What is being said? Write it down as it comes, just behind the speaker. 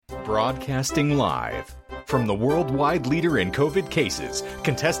Broadcasting live from the worldwide leader in COVID cases,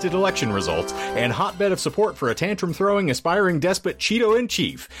 contested election results, and hotbed of support for a tantrum-throwing, aspiring despot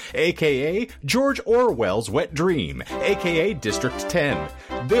Cheeto-in-Chief, a.k.a. George Orwell's wet dream, a.k.a. District 10.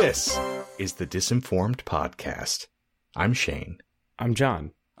 This is the Disinformed Podcast. I'm Shane. I'm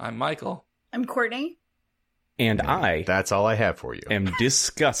John. I'm Michael. I'm Courtney. And I That's all I have for you. am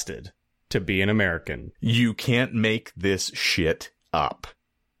disgusted to be an American. You can't make this shit up.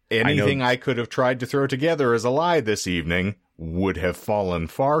 Anything I could have tried to throw together as a lie this evening would have fallen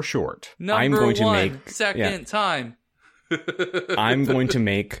far short. I'm going to make second time. I'm going to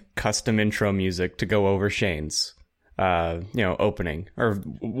make custom intro music to go over Shane's, opening. Or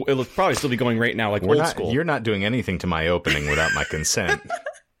it'll probably still be going right now, like old school. You're not doing anything to my opening without my consent.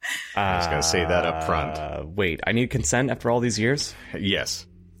 I'm just going to say that up front. Wait, I need consent after all these years? Yes.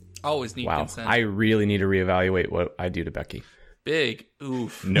 Always need consent. I really need to reevaluate what I do to Becky. Big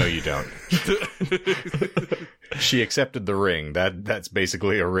oof. No, you don't. She accepted the ring. That's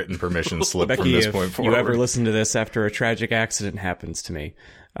basically a written permission slip Becky, from this point forward. If you ever listen to this after a tragic accident happens to me,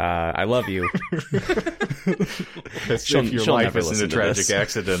 I love you. If your life isn't a tragic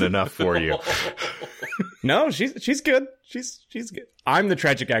accident enough for you. No, she's good. She's good. I'm the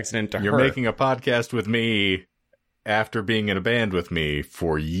tragic accident to her. You're making a podcast with me after being in a band with me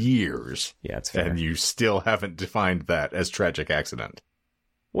for years. Yeah, it's fair. And you still haven't defined that as tragic accident.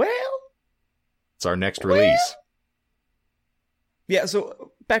 Well, it's our next release. Yeah,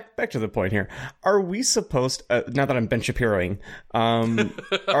 so back to the point here. Are we supposed, now that I'm Ben Shapiroing,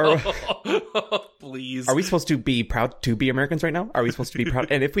 please. Are we supposed to be proud to be Americans right now? Are we supposed to be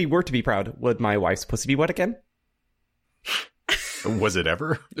proud? And if we were to be proud, would my wife supposed to be what again? Was it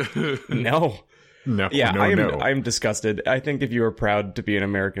ever? No. No, yeah, no. I'm disgusted. I think if you are proud to be an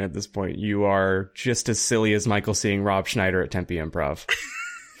American at this point, you are just as silly as Michael seeing Rob Schneider at Tempe Improv.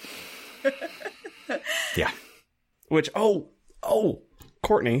 Yeah. Which,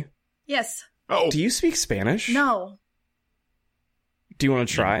 Courtney. Yes. Oh. Do you speak Spanish? No. Do you want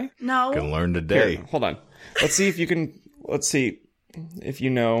to try? No. Can learn today. Here, hold on. Let's see if you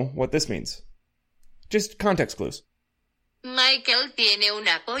know what this means. Just context clues. Michael tiene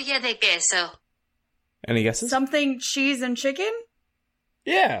una polla de queso. Any guesses? Something cheese and chicken?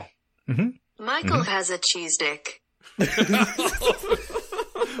 Yeah. Mm-hmm. Michael has a cheese dick.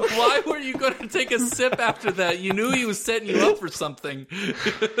 Why were you going to take a sip after that? You knew he was setting you up for something.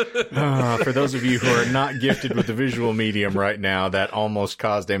 For those of you who are not gifted with the visual medium right now, that almost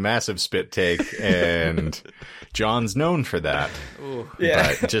caused a massive spit take, and John's known for that. Ooh.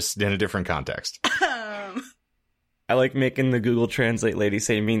 Yeah. But just in a different context. I like making the Google Translate lady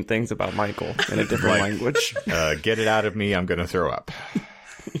say mean things about Michael in a different language. Get it out of me, I'm going to throw up.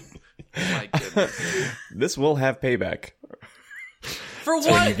 My goodness. This will have payback. For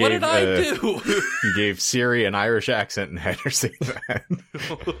what? What did I do? You gave Siri an Irish accent and had her say that.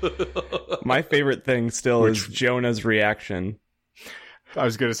 My favorite thing still is Jonah's reaction. I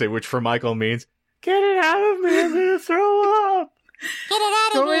was going to say, which for Michael means, get it out of me, I'm going to throw up. Get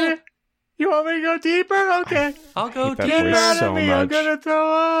it out of me. You want me to go deeper? Okay. I'll go that deeper. voice Out so of me, much. I'm going to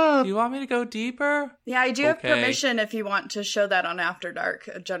throw up. You want me to go deeper? Yeah, I do have Okay. permission if you want to show that on After Dark,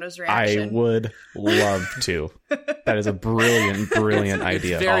 Jonah's reaction. I would love to. That is a brilliant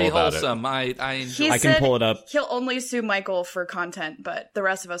idea. It's very All about wholesome. I enjoy He I can said pull it up. He'll only sue Michael for content, but the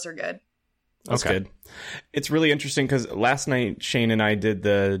rest of us are good. That's Okay. good. It's really interesting because last night Shane and I did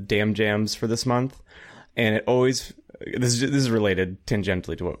the Damn Jams for this month, and it always this is related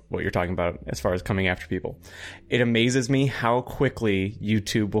tangentially to what you're talking about as far as coming after people. It amazes me how quickly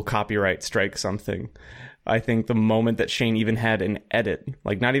YouTube will copyright strike something. I think the moment that Shane even had an edit,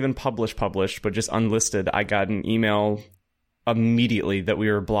 like not even published, but just unlisted, I got an email immediately that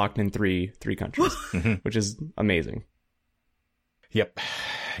we were blocked in three countries, which is amazing. Yep.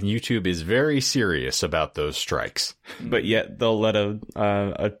 YouTube is very serious about those strikes. But yet they'll let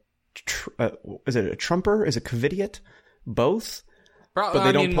is it a Trumper? Is it Covidiot? Both? But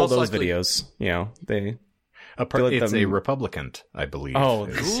they don't pull those videos. You know, they... It's a Republican, I believe. Oh,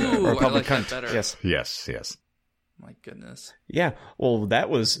 Ooh, I like that better. Yes. Yes. My goodness. Yeah. Well, that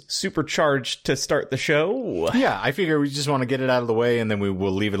was supercharged to start the show. Yeah, I figure we just want to get it out of the way, and then we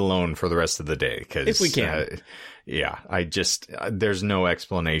will leave it alone for the rest of the day. If we can. There's no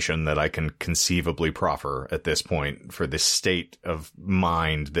explanation that I can conceivably proffer at this point for the state of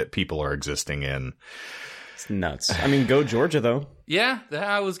mind that people are existing in. It's nuts. I mean, go Georgia, though. Yeah, that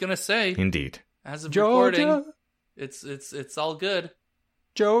I was gonna say. Indeed. As of Georgia. recording, it's all good.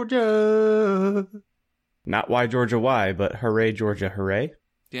 Georgia. Not why Georgia why, but hooray Georgia hooray.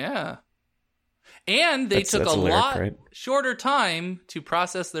 Yeah. And they took a lyric, lot right? shorter time to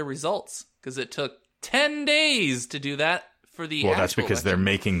process their results because it took 10 days to do that for the Well, that's actual because they're election.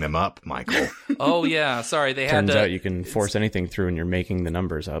 making them up, Michael. Oh, yeah. Sorry. They had Turns to. out you can force anything through and you're making the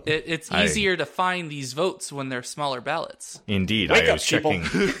numbers up. It's easier to find these votes when they're smaller ballots. Indeed. Wake I up, was checking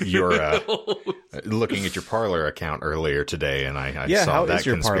your, looking at your Parlor account earlier today, and I saw how that is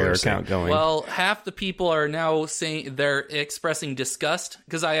your Parlor conspiracy. account going? Well, half the people are now saying they're expressing disgust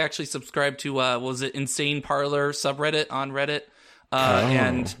because I actually subscribed to was it Insane Parlor subreddit on Reddit,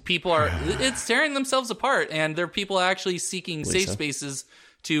 and people are it's tearing themselves apart, and there are people actually seeking safe spaces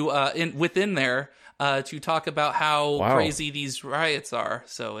to within there to talk about how crazy these riots are.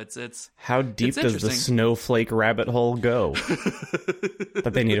 So it's how deep it's does the interesting. snowflake rabbit hole go?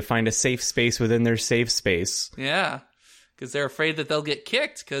 But they need to find a safe space within their safe space. Yeah, because they're afraid that they'll get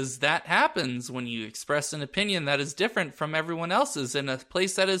kicked because that happens when you express an opinion that is different from everyone else's in a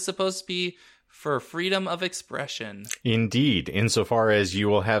place that is supposed to be for freedom of expression. Indeed, insofar as you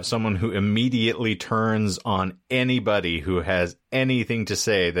will have someone who immediately turns on anybody who has anything to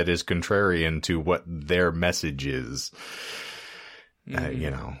say that is contrarian to what their message is.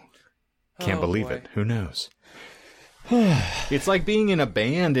 Can't believe boy. it. Who knows? It's like being in a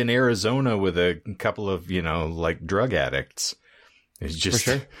band in Arizona with a couple of, drug addicts. It's just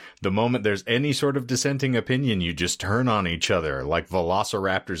the moment there's any sort of dissenting opinion, you just turn on each other like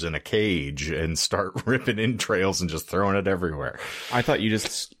velociraptors in a cage and start ripping entrails and just throwing it everywhere. I thought you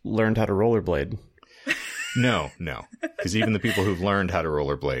just learned how to rollerblade. No, because even the people who've learned how to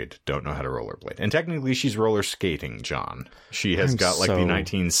rollerblade don't know how to rollerblade. And technically, she's roller skating, John. She has got the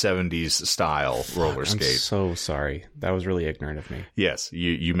 1970s style roller skate. I'm so sorry. That was really ignorant of me. Yes,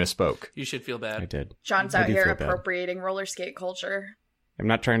 you misspoke. You should feel bad. I did. John's I out do here feel bad. appropriating roller skate culture, I'm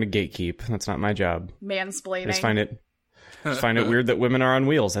not trying to gatekeep. That's not my job. I mansplaining. just find it weird that women are on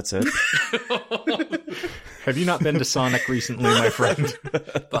wheels. That's it. Have you not been to Sonic recently, my friend?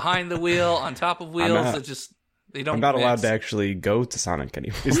 Behind the wheel, on top of wheels, they don't. I'm not mix. allowed to actually go to Sonic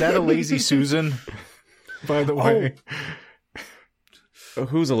anymore. Is that a lazy Susan, by the way?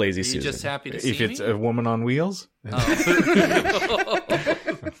 Who's a lazy Are you Susan? just happy to see If it's me? a woman on wheels? Man,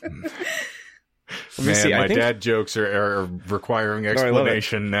 see, my I think- dad jokes are requiring I love it.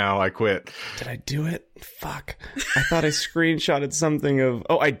 explanation now. I quit. Did I do it? Fuck. I thought I screenshotted something of...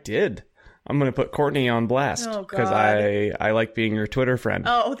 Oh, I did. I'm going to put Courtney on blast. Oh, Because God. I like being your Twitter friend.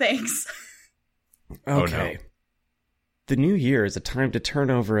 Oh, thanks. Okay. no. The new year is a time to turn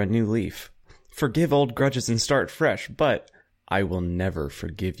over a new leaf. Forgive old grudges and start fresh, but I will never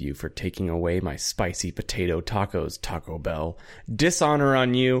forgive you for taking away my spicy potato tacos, Taco Bell. Dishonor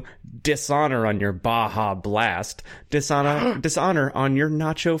on you, dishonor on your Baja Blast, dishonor on your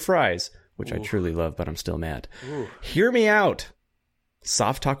nacho fries, which I truly love, but I'm still mad. Hear me out.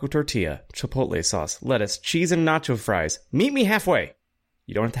 Soft taco tortilla, chipotle sauce, lettuce, cheese, and nacho fries. Meet me halfway.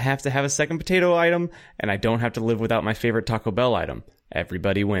 You don't have to have a second potato item, and I don't have to live without my favorite Taco Bell item.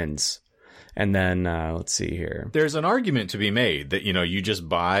 Everybody wins. And then, let's see here. There's an argument to be made that, you just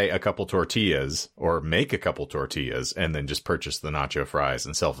buy a couple tortillas or make a couple tortillas and then just purchase the nacho fries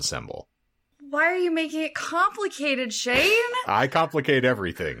and self-assemble. Why are you making it complicated, Shane? I complicate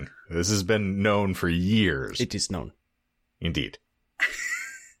everything. This has been known for years. It is known. Indeed.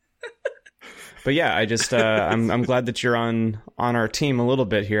 But yeah, I just, I'm glad that you're on our team a little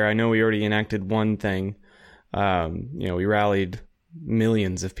bit here. I know we already enacted one thing. We rallied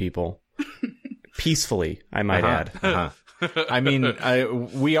millions of people. Peacefully, I might add. I mean,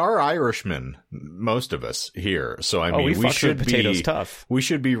 we are Irishmen, most of us here. So I mean, we we fucked should with be potatoes tough. We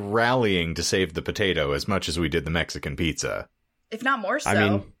should be rallying to save the potato as much as we did the Mexican pizza. If not more so. I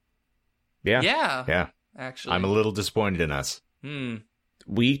mean, yeah. Yeah, Actually, I'm a little disappointed in us.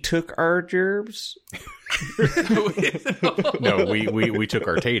 We took our gerbs. No, we took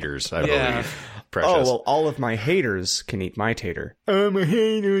our taters, I believe. Precious. Oh, well, all of my haters can eat my tater. I'm a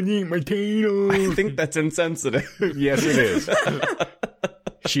hater and eat my tater. I think that's insensitive. Yes, it is.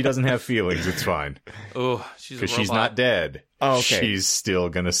 She doesn't have feelings. It's fine. Oh, she's a Because robot. she's not dead. Oh, okay. She's still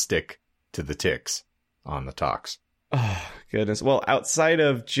going to stick to the ticks on the talks. Oh, goodness. Well, outside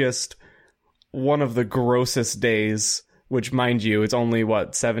of just one of the grossest days, which, mind you, it's only,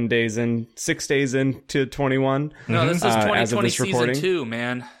 6 days into 21? No, this is as of 2020 this season recording. 2,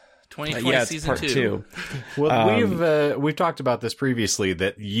 man. 2020 Yeah, it's season part 2. Well, we've talked about this previously,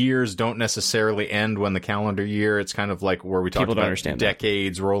 that years don't necessarily end when the calendar year. It's kind of like where we talked People don't about understand that.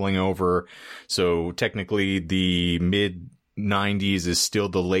 decades rolling over. So technically the mid 90s is still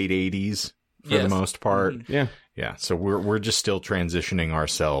the late 80s for the Yes. most part. Yeah. Yeah. So we're just still transitioning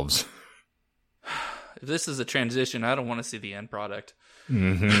ourselves. If this is a transition, I don't want to see the end product.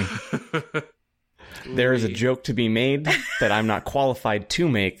 Mm-hmm. There is a joke to be made that I'm not qualified to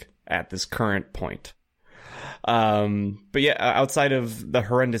make at this current point. But yeah, outside of the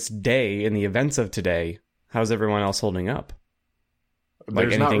horrendous day and the events of today, how's everyone else holding up? Like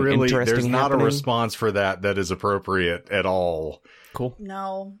There's not happening? a response for that is appropriate at all. Cool.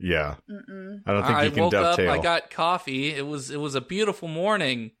 No. Yeah. Mm-mm. I don't think you can woke dovetail. up, I got coffee. It was a beautiful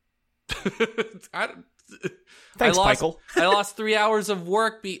morning. Thanks, Michael. I lost 3 hours of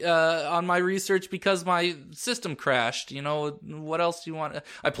work on my research because my system crashed. You know, what else do you want?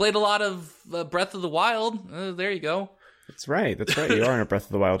 I played a lot of Breath of the Wild. There you go. That's right. You are on a Breath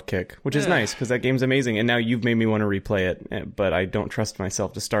of the Wild kick, which is nice because that game's amazing. And now you've made me want to replay it, but I don't trust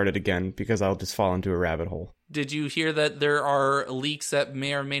myself to start it again because I'll just fall into a rabbit hole. Did you hear that there are leaks that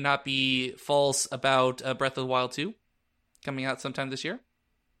may or may not be false about Breath of the Wild 2 coming out sometime this year?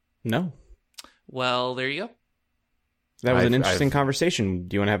 No. Well, there you go. That was an interesting conversation.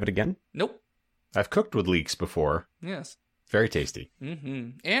 Do you want to have it again? Nope. I've cooked with leeks before. Yes. Very tasty.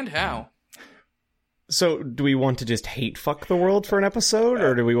 Mm-hmm. And how? So, do we want to just hate fuck the world for an episode,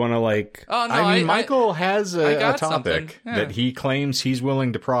 or do we want to like... Oh, no, I mean, Michael has a got topic that he claims he's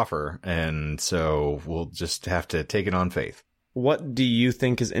willing to proffer, and so we'll just have to take it on faith. What do you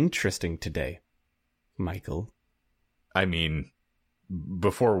think is interesting today, Michael? I mean,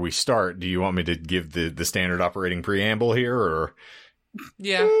 before we start, do you want me to give the standard operating preamble here, or...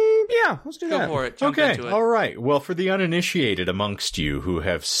 Yeah. Yeah, let's do that. Go for it. Jump Okay, into it. all right. Well, for the uninitiated amongst you who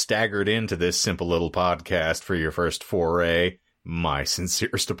have staggered into this simple little podcast for your first foray, my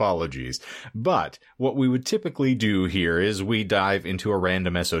sincerest apologies. But what we would typically do here is we dive into a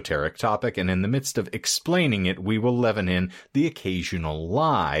random esoteric topic, and in the midst of explaining it, we will leaven in the occasional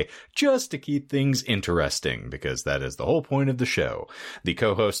lie, just to keep things interesting, because that is the whole point of the show. The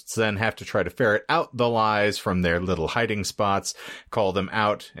co-hosts then have to try to ferret out the lies from their little hiding spots, call them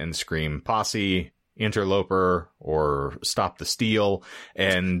out, and scream posse, interloper, or stop the steal,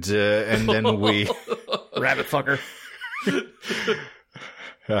 and then we... Rabbit fucker.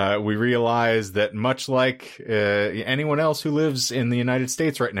 We realize that much like anyone else who lives in the United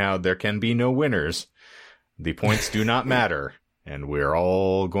States right now, there can be no winners. The points do not matter. And we're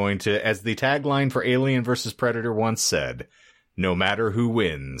all going to, as the tagline for Alien vs. Predator once said, no matter who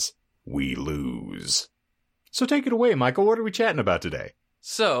wins, we lose. So take it away, Michael. What are we chatting about today?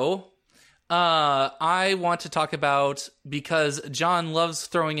 So, I want to talk about, because John loves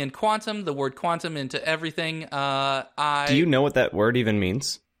throwing in quantum, the word quantum, into everything. Do you know what that word even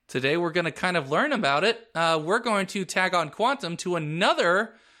means? Today we're going to kind of learn about it. We're going to tag on quantum to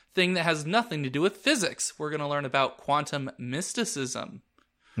another thing that has nothing to do with physics. We're going to learn about quantum mysticism.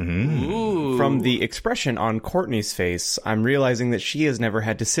 Mm-hmm. Ooh. From the expression on Courtney's face, I'm realizing that she has never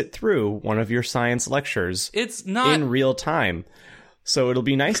had to sit through one of your science lectures It's not in real time. So it'll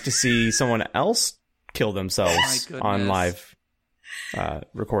be nice to see someone else kill themselves on live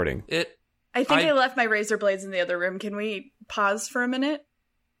recording. I think I left my razor blades in the other room. Can we pause for a minute?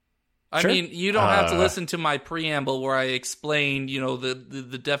 I Sure. mean, you don't have to listen to my preamble where I explain,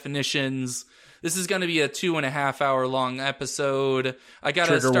 the definitions. This is going to be a 2.5 hour long episode. I got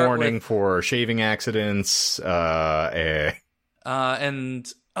to start Trigger warning with, for shaving accidents. Sorry,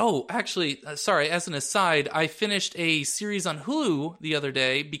 as an aside, I finished a series on Hulu the other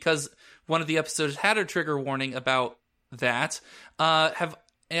day because one of the episodes had a trigger warning about that. Have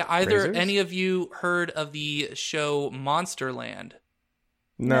either Razors? any of you heard of the show Monsterland?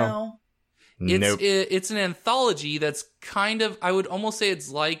 No. Nope. It's an anthology that's kind of, I would almost say it's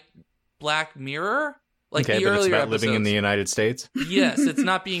like Black Mirror. Like okay, the but earlier it's about episodes. living in the United States? Yes, it's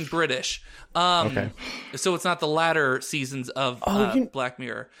not being British. Okay. So it's not the latter seasons of Black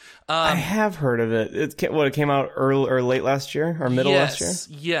Mirror. I have heard of it. It came out early or late last year or middle last year?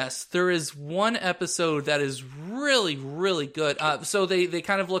 Yes. There is one episode that is really, really good. So they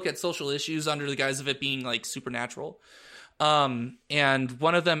kind of look at social issues under the guise of it being like supernatural. And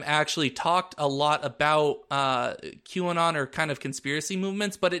one of them actually talked a lot about QAnon or kind of conspiracy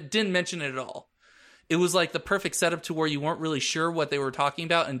movements, but it didn't mention it at all. It was like the perfect setup to where you weren't really sure what they were talking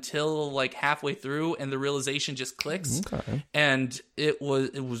about until like halfway through, and the realization just clicks. Okay. And it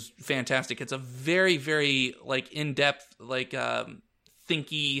was fantastic. It's a very, very like in-depth, like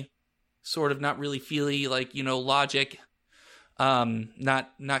thinky, sort of not really feely, like, logic,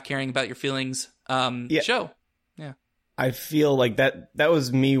 not caring about your feelings show. Yeah. I feel like that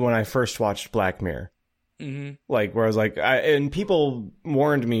was me when I first watched Black Mirror. Like, where I was like, and people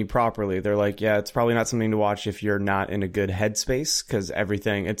warned me properly. They're like, yeah, it's probably not something to watch if you're not in a good headspace, because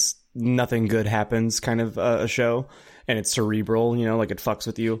it's nothing good happens kind of a show. And it's cerebral, like it fucks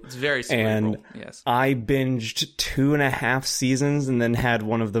with you. It's very cerebral, and yes. I binged 2.5 seasons and then had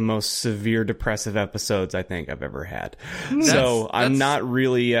one of the most severe depressive episodes I think I've ever had. I'm not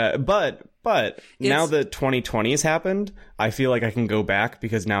really, but now that 2020 has happened, I feel like I can go back,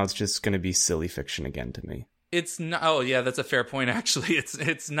 because now it's just going to be silly fiction again to me. It's not. Oh yeah, that's a fair point. Actually,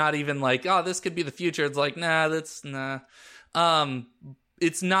 it's not even like, oh, this could be the future. It's like, nah.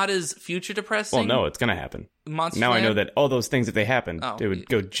 It's not as future depressing. Well, no, it's going to happen. Now I know that all those things, if they happened, it would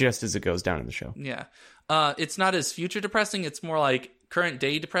go just as it goes down in the show. Yeah. It's not as future depressing. It's more like current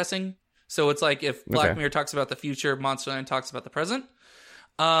day depressing. So it's like if Black Mirror talks about the future, Monsterland talks about the present.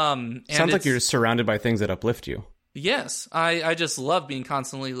 And sounds like you're just surrounded by things that uplift you. Yes. I just love being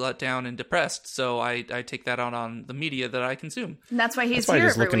constantly let down and depressed. So I take that out on the media that I consume. And that's why he's here here I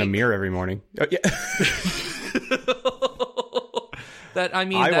just look in a mirror every morning. Oh, yeah. I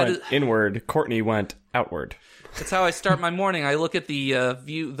went inward. Courtney went outward. That's how I start my morning. I look at the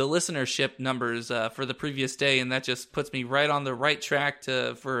the listenership numbers for the previous day, and that just puts me right on the right track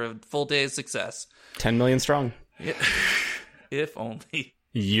for a full day of success. 10 million strong. Yeah. If only.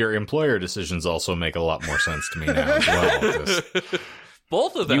 Your employer decisions also make a lot more sense to me now as well.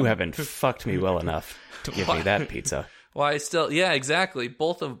 Both of them. You haven't fucked me well enough to give me that pizza. Why still? Yeah, exactly.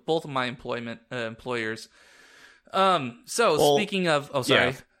 Both of my employers. Speaking of,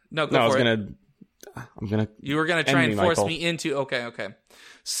 sorry, yeah. No, go for it. You were gonna try and force me into. Okay.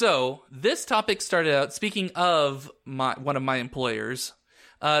 So this topic started out. Speaking of one of my employers,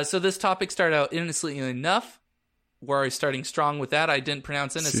 so this topic started out innocently enough. Where I was starting strong with that, I didn't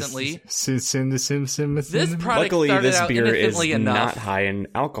pronounce innocently. This product Luckily, started this out beer is innocently enough. not high in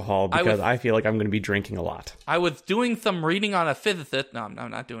alcohol, because I feel like I'm going to be drinking a lot. I was doing some reading on a physicist. No,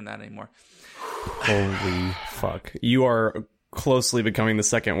 I'm not doing that anymore. Holy fuck. You are closely becoming the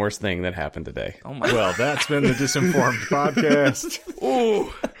second worst thing that happened today. Oh my. Well, that's been the Disinformed Podcast.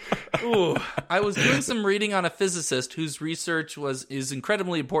 Ooh. I was doing some reading on a physicist whose research is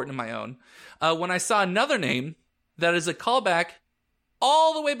incredibly important to my own. When I saw another name that is a callback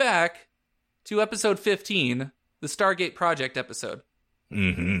all the way back to episode 15, the Stargate Project episode.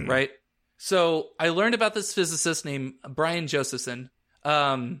 Mm-hmm. Right? So I learned about this physicist named Brian Josephson,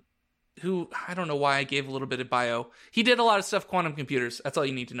 who, I don't know why I gave a little bit of bio. He did a lot of stuff, quantum computers. That's all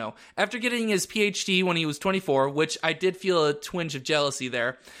you need to know. After getting his PhD when he was 24, which I did feel a twinge of jealousy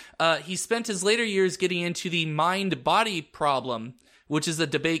there, he spent his later years getting into the mind-body problem, which is a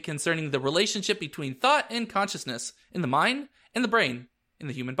debate concerning the relationship between thought and consciousness in the mind and the brain in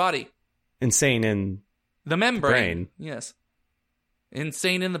the human body. Insane in the membrane. Brain. Yes.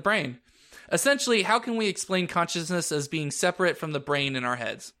 Insane in the brain. Essentially, how can we explain consciousness as being separate from the brain in our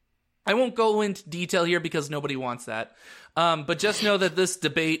heads? I won't go into detail here because nobody wants that. But just know that this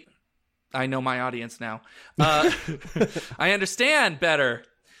debate, I know my audience now. I understand better.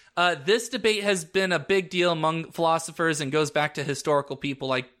 This debate has been a big deal among philosophers and goes back to historical people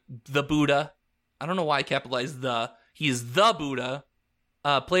like the Buddha. I don't know why I capitalized the. He is the Buddha.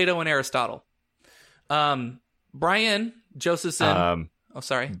 Plato and Aristotle. Brian Josephson.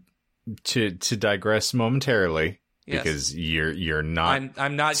 Sorry. To digress momentarily, yes. Because you're not.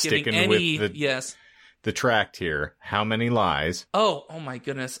 I'm not giving any. Yes. The tract here. How many lies? Oh my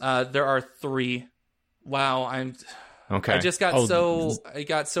goodness. There are 3. Wow. Okay. I just got I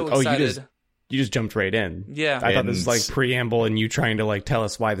got so excited. You just jumped right in. Yeah. I thought this was like preamble and you trying to like tell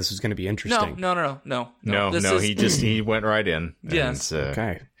us why this was going to be interesting. No. He went right in. Yes.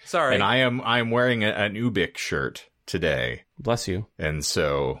 Okay. Sorry. And I'm wearing an Ubik shirt today. Bless you. And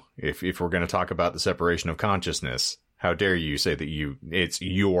so if we're going to talk about the separation of consciousness, how dare you say that it's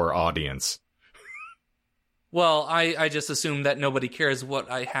your audience? Well, I just assume that nobody cares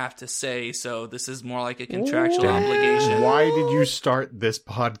what I have to say, so this is more like a contractual obligation. Why did you start this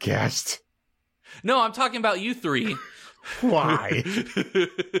podcast? No, I'm talking about you 3. Why?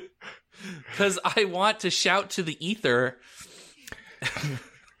 Because I want to shout to the ether.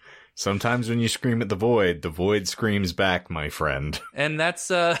 Sometimes when you scream at the void screams back, my friend. And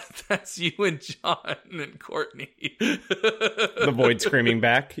that's you and John and Courtney. The void screaming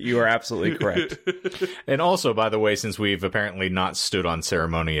back. You are absolutely correct. And also, by the way, since we've apparently not stood on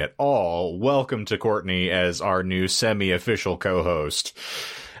ceremony at all, welcome to Courtney as our new semi-official co-host.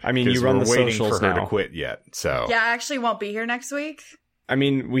 I mean, you run the socials now. We're waiting for her to quit yet, so. Yeah, I actually won't be here next week. I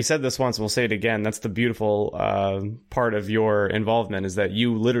mean, we said this once, we'll say it again. That's the beautiful part of your involvement is that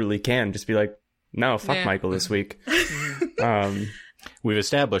you literally can just be like, no, fuck Michael this week. We've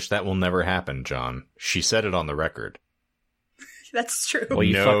established that will never happen, John. She said it on the record. That's true. Well,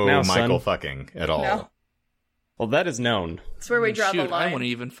 you no fuck now, Michael son. fucking at all. No. Well, that is known. That's where we draw the Shoot, line. I wouldn't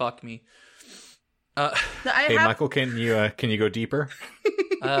even fuck me. Hey, Michael, can you go deeper?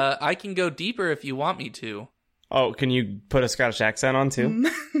 I can go deeper if you want me to. Oh, can you put a Scottish accent on, too?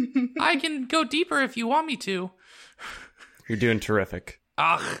 I can go deeper if you want me to. You're doing terrific.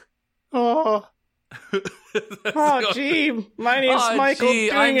 Ugh. Oh, Oh, gee, my name's Michael,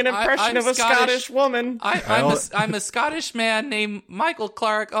 doing an impression I'm of a Scottish woman. I'm a Scottish man named Michael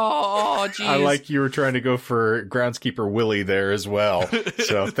Clark. Oh, geez. I like you were trying to go for groundskeeper Willie there as well.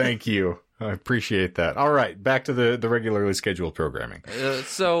 So thank you. I appreciate that. All right, back to the regularly scheduled programming.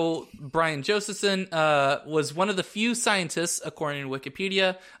 So Brian Josephson was one of the few scientists, according to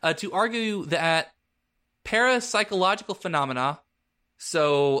Wikipedia, to argue that parapsychological phenomena,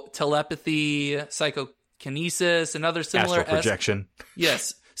 so telepathy, psychokinesis, and other similar Astral projection.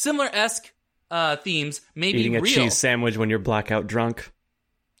 similar-esque themes may Eating be a real. cheese sandwich when you're blackout drunk.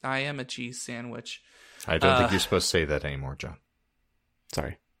 I am a cheese sandwich. I don't think you're supposed to say that anymore, John.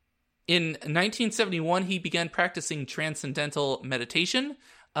 Sorry. In 1971, he began practicing transcendental meditation,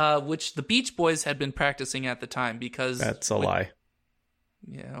 which the Beach Boys had been practicing at the time because... That's a lie.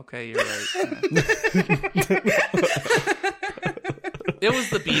 Yeah, okay, you're right. It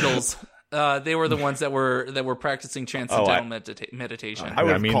was the Beatles. They were the ones that were practicing transcendental meditation. I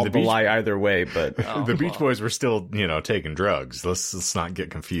would have I mean, called the the Beach- lie either way, but The Beach Boys were still, taking drugs. Let's not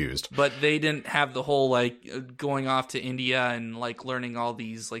get confused. But they didn't have the whole going off to India and learning all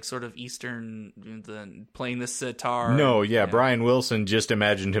these sort of Eastern, playing the sitar. No, yeah, Brian Wilson just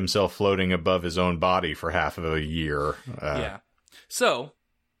imagined himself floating above his own body for half of a year. Yeah. So,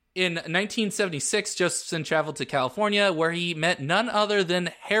 in 1976, Josephson traveled to California, where he met none other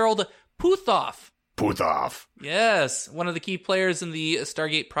than Harold Puthoff. Puthoff. Yes, one of the key players in the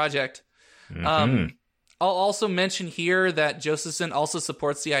Stargate project. I'll also mention here that Josephson also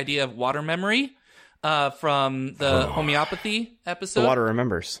supports the idea of water memory from the homeopathy episode. the water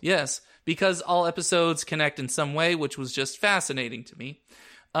remembers. Yes, because all episodes connect in some way, which was just fascinating to me.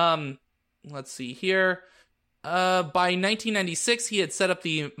 Let's see here. By 1996, he had set up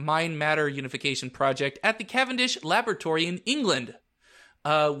the Mind Matter Unification Project at the Cavendish Laboratory in England,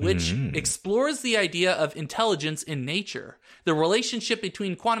 which explores the idea of intelligence in nature, the relationship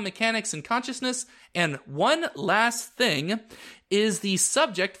between quantum mechanics and consciousness, and one last thing is the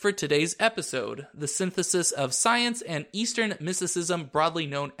subject for today's episode, the synthesis of science and Eastern mysticism, broadly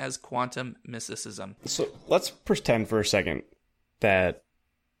known as quantum mysticism. So let's pretend for a second that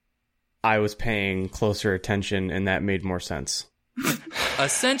I was paying closer attention and that made more sense.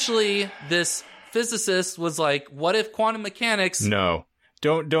 Essentially, this physicist was like, what if quantum mechanics... No.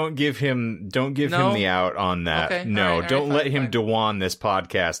 Don't give him him the out on that. Okay, No, all right, don't let him fine. Dewan this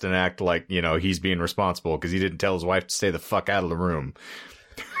podcast and act like, he's being responsible because he didn't tell his wife to stay the fuck out of the room.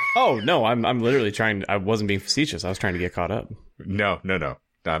 Oh, no, I'm literally I wasn't being facetious. I was trying to get caught up. No.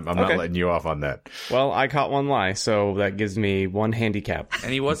 I'm not letting you off on that. Well, I caught one lie, so that gives me one handicap.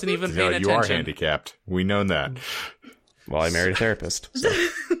 And he wasn't even No, paying you are attention. handicapped. We know that. Well, I married a therapist. So.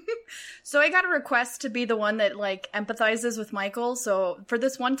 So I got a request to be the one that empathizes with Michael. So for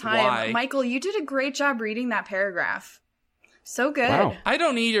this one time, Why? Michael, you did a great job reading that paragraph. So good. Wow. I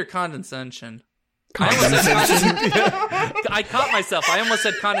don't need your condescension. I caught myself. I almost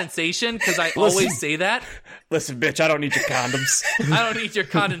said condensation because I always say that. Listen, bitch, I don't need your condoms. I don't need your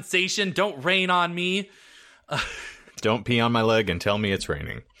condensation. Don't rain on me. Don't pee on my leg and tell me it's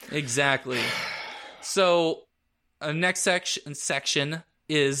raining. Exactly. So, next section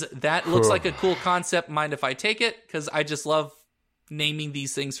is that looks like a cool concept. Mind if I take it? Because I just love naming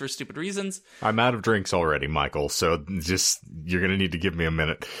these things for stupid reasons. I'm out of drinks already, Michael, so you're going to need to give me a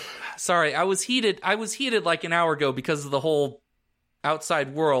minute. Sorry, I was heated like an hour ago because of the whole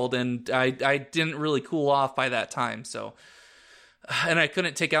outside world, and I didn't really cool off by that time. So, and I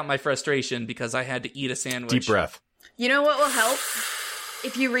couldn't take out my frustration because I had to eat a sandwich. Deep breath. You know what will help?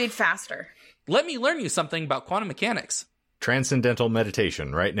 If you read faster. Let me learn you something about quantum mechanics. Transcendental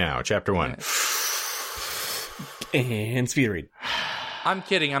meditation right now, chapter 1. And speed read. I'm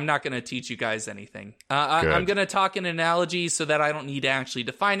kidding. I'm not going to teach you guys anything. I'm going to talk in analogies so that I don't need to actually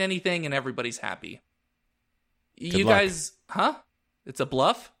define anything and everybody's happy. You luck. guys, huh? It's a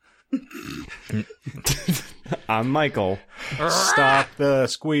bluff? I'm Michael. Stop the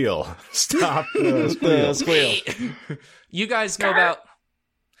squeal. Stop the squeal. Squeal. You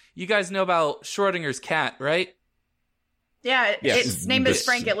guys know about Schrodinger's cat, right? Yeah, Yes. its name is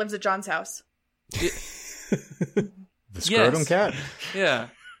Frank. It lives at John's house. The scrotum Yes. cat? Yeah.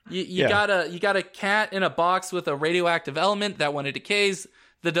 You got a cat in a box with a radioactive element that when it decays,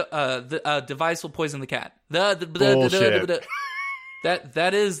 the device will poison the cat. Bullshit.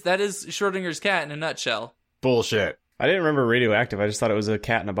 That is Schrodinger's cat in a nutshell. Bullshit. I didn't remember radioactive. I just thought it was a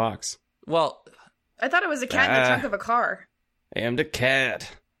cat in a box. Well, I thought it was a cat in the trunk of a car. I am the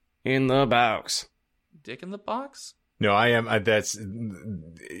cat in the box. dick in the box? No, I am. It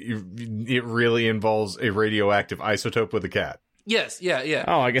really involves a radioactive isotope with a cat. Yes, yeah.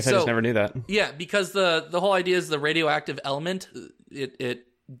 Oh, I guess I just never knew that. Yeah, because the whole idea is the radioactive element, it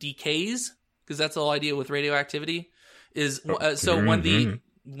decays, because that's the whole idea with radioactivity. Is so when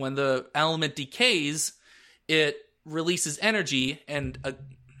the element decays, it releases energy, and I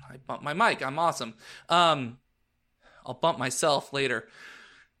bumped my mic. I'm awesome. I'll bump myself later.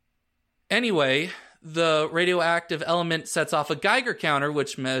 Anyway, the radioactive element sets off a Geiger counter,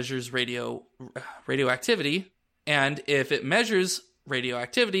 which measures radioactivity. And if it measures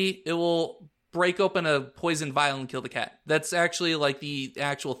radioactivity, it will break open a poison vial and kill the cat. That's actually like the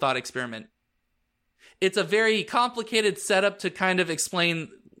actual thought experiment. It's a very complicated setup to kind of explain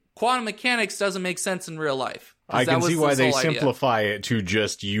quantum mechanics doesn't make sense in real life. I can see why they simplify it to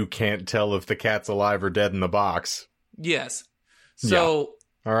just you can't tell if the cat's alive or dead in the box. Yes. So,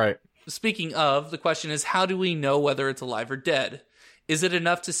 yeah. All right. Speaking of, the question is, how do we know whether it's alive or dead? Is it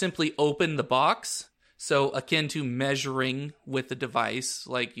enough to simply open the box? So akin to measuring with the device,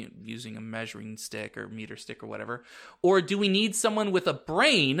 like using a measuring stick or meter stick or whatever. Or do we need someone with a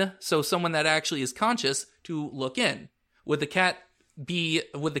brain, so someone that actually is conscious, to look in? Would the cat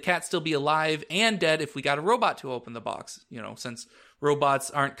still be alive and dead if we got a robot to open the box? You know, since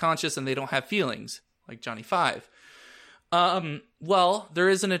robots aren't conscious and they don't have feelings, like Johnny Five. Well, there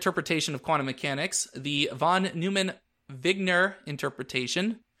is an interpretation of quantum mechanics, the von Neumann-Wigner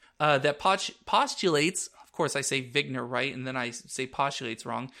interpretation, that postulates, of course I say Wigner right, and then I say postulates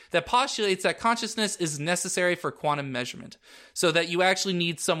wrong, that postulates that consciousness is necessary for quantum measurement. So that you actually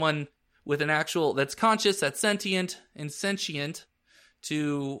need someone with an actual, that's conscious, that's sentient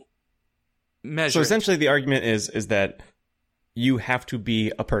to measure. So essentially the argument is that you have to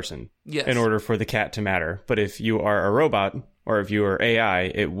be a person in order for the cat to matter. But if you are a robot or if you are AI,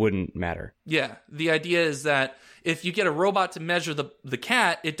 it wouldn't matter. Yeah. The idea is that if you get a robot to measure the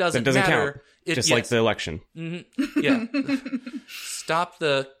cat, it doesn't matter. Count. Just like the election. Mm-hmm. Yeah. Stop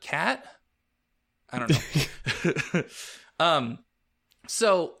the cat? I don't know.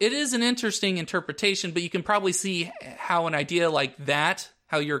 So it is an interesting interpretation, but you can probably see how an idea like that,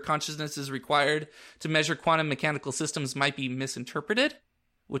 how your consciousness is required to measure quantum mechanical systems, might be misinterpreted,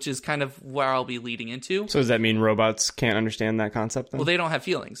 which is kind of where I'll be leading into. So does that mean robots can't understand that concept then? Well, they don't have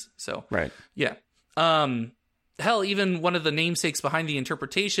feelings. So right. Yeah. Hell, even one of the namesakes behind the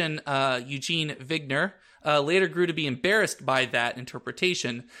interpretation, Eugene Wigner, later grew to be embarrassed by that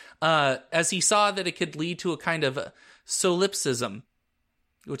interpretation, as he saw that it could lead to a kind of solipsism,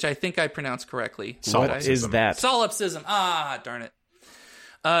 which I think I pronounced correctly. What is that? Solipsism. Ah, darn it.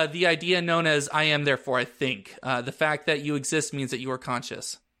 The idea known as I am, therefore I think. The fact that you exist means that you are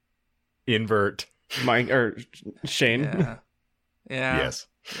conscious. Invert. Shane. Yeah. Yes.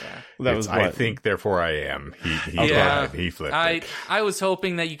 Yeah. That was what? I think, therefore I am. He flipped it. I was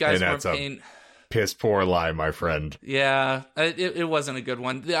hoping that you guys weren't paying... Piss poor lie, my friend. Yeah, it wasn't a good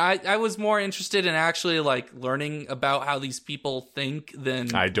one. I was more interested in actually like learning about how these people think than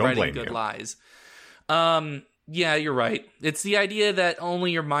writing good lies. Yeah, you're right. It's the idea that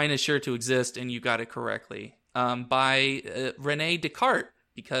only your mind is sure to exist, and you got it correctly. By René Descartes,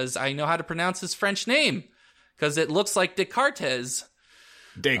 because I know how to pronounce his French name, because it looks like Descartes.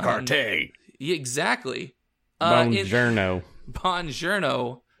 Descartes. Exactly. Buongiorno.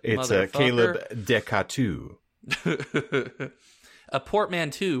 Buongiorno. It's a Caleb Decatu. A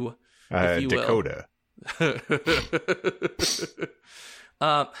portmanteau, if you Dakota.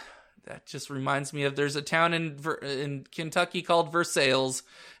 That just reminds me of there's a town in Kentucky called Versailles,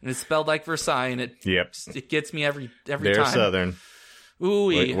 and it's spelled like Versailles, and it gets me every time. They're Southern.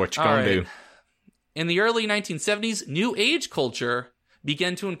 Ooh-wee. What you gonna do? In the early 1970s, New Age culture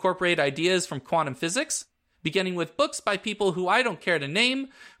began to incorporate ideas from quantum physics, beginning with books by people who I don't care to name,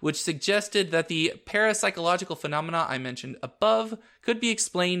 which suggested that the parapsychological phenomena I mentioned above could be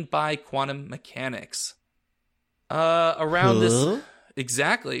explained by quantum mechanics. This...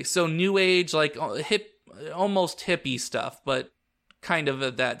 Exactly. So New Age, like almost hippie stuff, but kind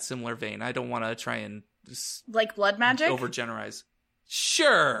of that similar vein. I don't want to try and... Like blood magic? Overgeneralize.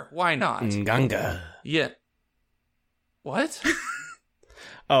 Sure, why not? Nganga. Yeah. What?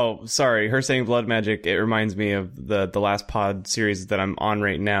 Oh, sorry. Her saying blood magic, it reminds me of the last pod series that I'm on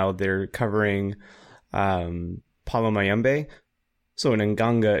right now. They're covering Palo Mayombe. So an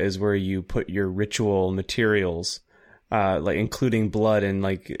nganga is where you put your ritual materials, like including blood, and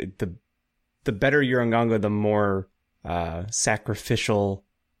like the better your nganga, the more sacrificial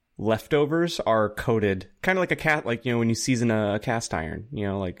leftovers are coated, kind of like a cat, like, you know, when you season a cast iron, you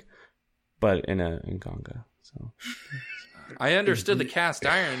know, like, but in a nganga. So I understood the cast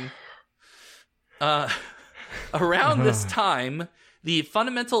iron. Around this time, the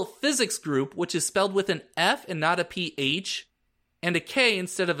fundamental physics group, which is spelled with an F and not a PH, and a K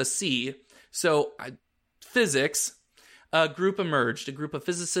instead of a C, so physics, a group emerged, a group of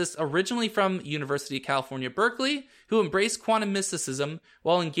physicists originally from University of California, Berkeley, who embraced quantum mysticism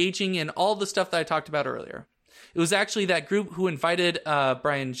while engaging in all the stuff that I talked about earlier. It was actually that group who invited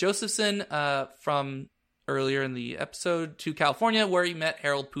Brian Josephson from earlier in the episode to California, where he met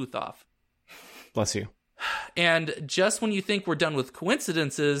Harold Puthoff. Bless you. And just when you think we're done with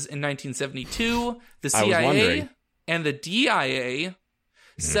coincidences, in 1972, the CIA and the DIA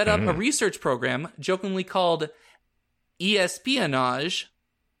set up a research program jokingly called espionage,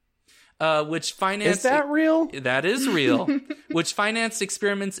 which financed... Is that real? That is real. Which financed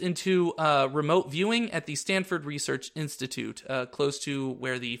experiments into remote viewing at the Stanford Research Institute, close to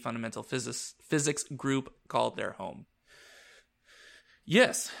where the fundamental physics group called their home.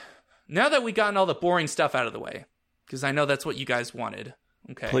 Yes. Now that we've gotten all the boring stuff out of the way, because I know that's what you guys wanted.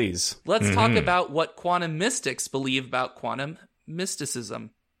 Okay. Please. Let's talk about what quantum mystics believe about quantum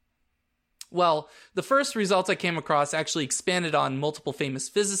mysticism. Well, the first results I came across actually expanded on multiple famous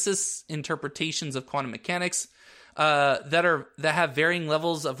physicists' interpretations of quantum mechanics that have varying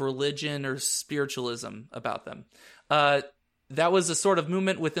levels of religion or spiritualism about them. That was a sort of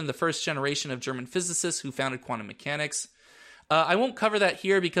movement within the first generation of German physicists who founded quantum mechanics. I won't cover that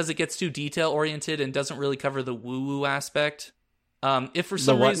here because it gets too detail-oriented and doesn't really cover the woo-woo aspect. If for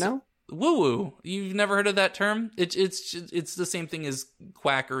some reason... now? Woo-woo. You've never heard of that term? It's the same thing as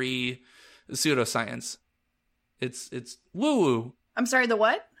quackery, pseudoscience. It's woo-woo. I'm sorry, the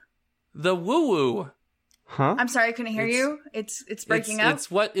what? The woo-woo. Huh? I'm sorry, I couldn't hear you. It's breaking up.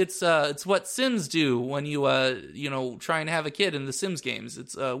 It's what Sims do when you try and have a kid in the Sims games.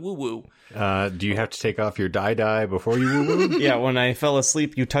 It's woo-woo. Do you have to take off your dye before you woo-woo? Yeah, when I fell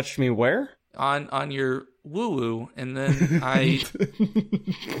asleep, you touched me where? On your woo-woo, and then I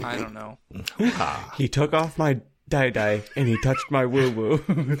don't know. He took off my dye and he touched my woo-woo.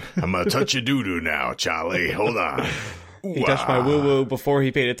 I'm gonna touch your doo-doo now, Charlie. Hold on. He touched my woo-woo before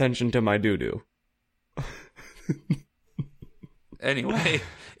he paid attention to my doo-doo. Anyway,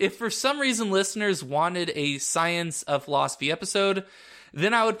 if for some reason listeners wanted a Science of Philosophy episode,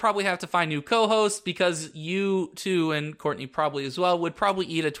 then I would probably have to find new co-hosts, because you too, and Courtney probably as well, would probably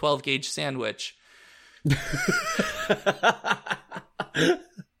eat a 12-gauge sandwich.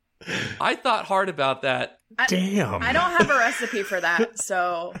 I thought hard about that. Damn. I don't have a recipe for that,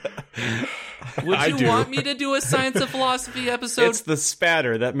 so... Would you want me to do a Science of Philosophy episode? It's the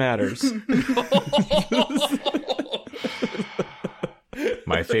spatter that matters.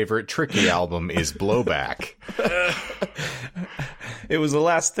 My favorite Tricky album is Blowback. It was the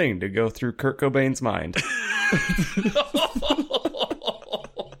last thing to go through Kurt Cobain's mind.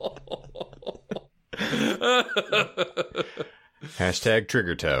 Hashtag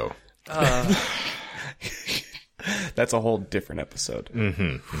Trigger Toe. That's a whole different episode.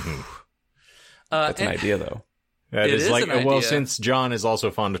 That's an idea, though. That It is is like, an well, idea. since John is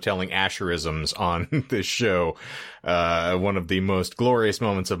also fond of telling Asherisms on this show, one of the most glorious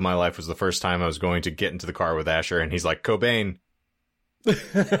moments of my life was the first time I was going to get into the car with Asher, and he's like, Cobain.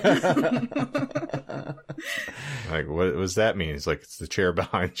 Like, what does that mean? He's like, it's the chair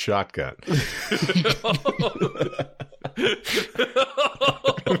behind shotgun.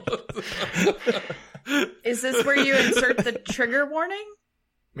 Is this where you insert the trigger warning?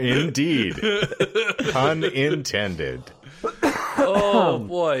 Indeed. Pun intended. Oh,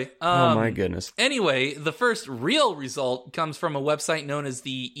 boy. Oh, my goodness. Anyway, the first real result comes from a website known as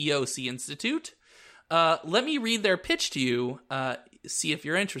the EOC Institute. Let me read their pitch to you, see if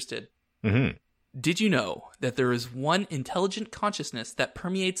you're interested. Mm-hmm. Did you know that there is one intelligent consciousness that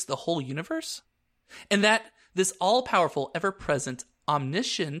permeates the whole universe? And that this all-powerful, ever-present,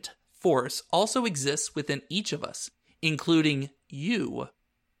 omniscient force also exists within each of us, including you,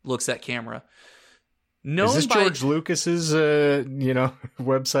 looks at camera. Known Is this by... George Lucas's,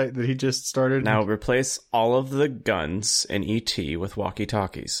 website that he just started? Now replace all of the guns in E.T. with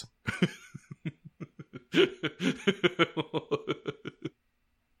walkie-talkies.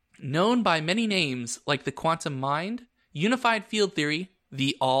 Known by many names like the quantum mind, unified field theory,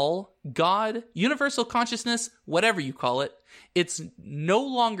 the all, God, universal consciousness, whatever you call it. It's no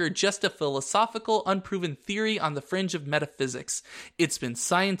longer just a philosophical, unproven theory on the fringe of metaphysics. It's been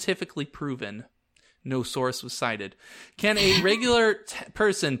scientifically proven. No source was cited. Can a regular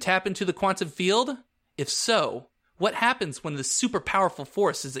person tap into the quantum field? If so, what happens when the super powerful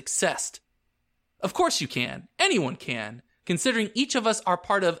force is accessed? Of course you can. Anyone can, considering each of us are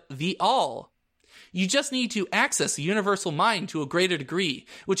part of the all. You just need to access the universal mind to a greater degree,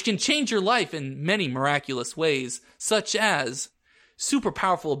 which can change your life in many miraculous ways, such as super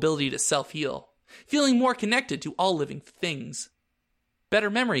powerful ability to self-heal, feeling more connected to all living things, better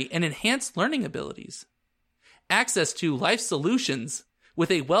memory and enhanced learning abilities, access to life solutions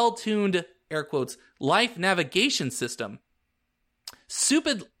with a well-tuned, air quotes, life navigation system,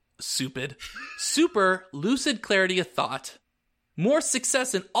 super lucid clarity of thought, more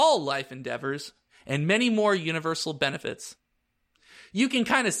success in all life endeavors, and many more universal benefits. You can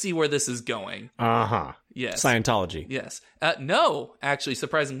kind of see where this is going. Uh-huh. Yes. Scientology. Yes. No, actually,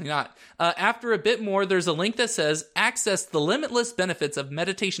 surprisingly not. After a bit more, there's a link that says, access the limitless benefits of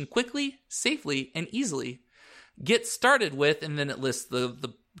meditation quickly, safely, and easily. Get started with, and then it lists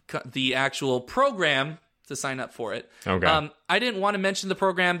the actual program to sign up for it. Okay. I didn't want to mention the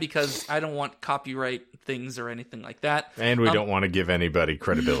program because I don't want copyright things or anything like that. And we don't want to give anybody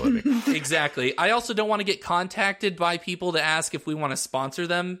credibility. Exactly. I also don't want to get contacted by people to ask if we want to sponsor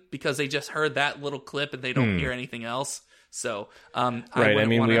them because they just heard that little clip and they don't hear anything else. So, right. I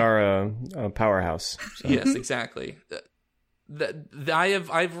mean, we are a powerhouse. So. Yes, exactly.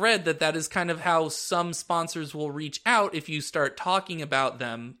 I've read that is kind of how some sponsors will reach out if you start talking about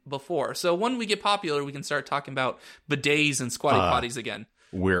them before. So when we get popular, we can start talking about bidets and squatty potties again.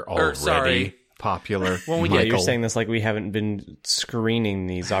 We're already popular. When we You're saying this like we haven't been screening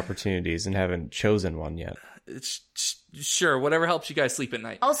these opportunities and haven't chosen one yet. Sure, whatever helps you guys sleep at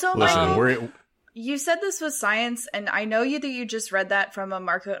night. Also, Listen, you said this was science, and I know that you just read that from a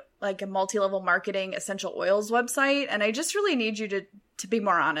multi-level marketing essential oils website, and I just really need you to be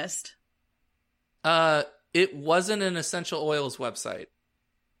more honest. It wasn't an essential oils website.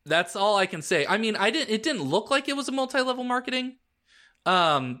 That's all I can say. I mean, it didn't look like it was a multi-level marketing.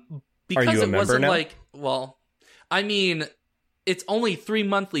 Because it wasn't now? well, I mean, it's only 3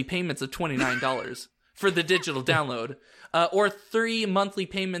 monthly payments of $29 for the digital download. Or 3 monthly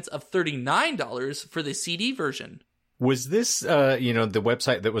payments of $39 for the CD version. Was this, the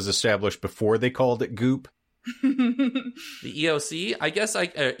website that was established before they called it Goop? The EOC? I guess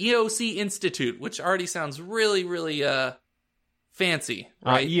EOC Institute, which already sounds really, really fancy.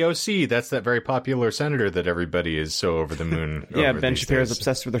 Right? EOC, that's that very popular senator that everybody is so over the moon Yeah, over Ben these Shapiro's days.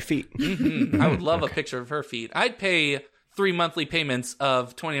 obsessed with her feet. Mm-hmm. I would love a picture of her feet. I'd pay 3 monthly payments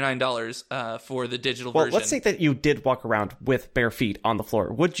of $29 for the digital version. Well, let's say that you did walk around with bare feet on the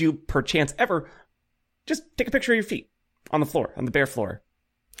floor. Would you perchance ever just take a picture of your feet on the floor, on the bare floor?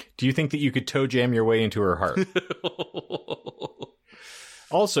 Do you think that you could toe jam your way into her heart?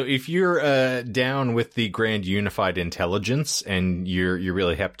 Also, if you're down with the grand unified intelligence and you're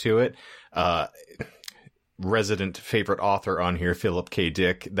really hep to it, resident favorite author on here, Philip K.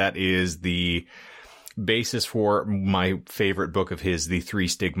 Dick, that is the basis for my favorite book of his, The Three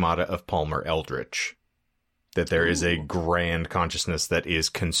Stigmata of Palmer Eldritch. That there is a grand consciousness that is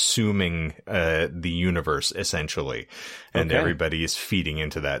consuming the universe, essentially. And everybody is feeding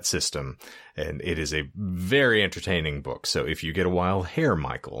into that system. And it is a very entertaining book. So if you get a wild hair,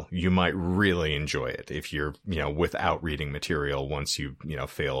 Michael, you might really enjoy it if you're, without reading material once you,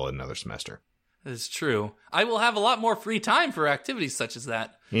 fail another semester. That is true. I will have a lot more free time for activities such as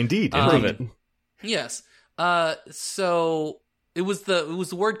that. Indeed. Yes. So it was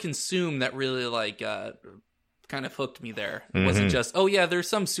the word consume that really kind of hooked me there. It wasn't just, there's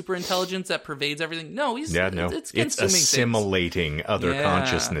some super intelligence that pervades everything. No, it's consuming assimilating things. Other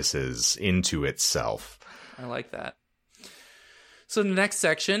consciousnesses into itself. I like that. So the next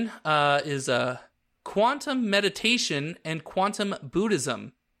section is quantum meditation and quantum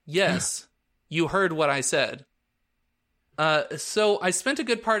Buddhism. Yes, you heard what I said. So I spent a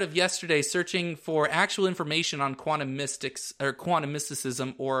good part of yesterday searching for actual information on quantum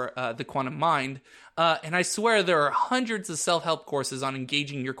mysticism or the quantum mind. And I swear there are hundreds of self-help courses on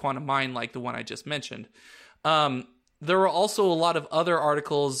engaging your quantum mind like the one I just mentioned. There were also a lot of other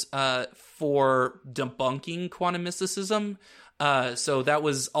articles for debunking quantum mysticism. So that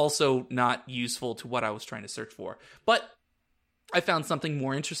was also not useful to what I was trying to search for. But I found something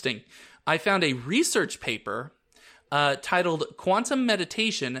more interesting. I found a research paper titled Quantum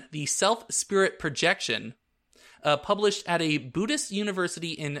Meditation, the Self-Spirit Projection, published at a Buddhist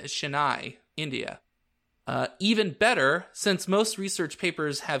university in Chennai, India. Even better, since most research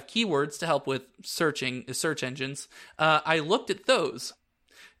papers have keywords to help with search engines, I looked at those.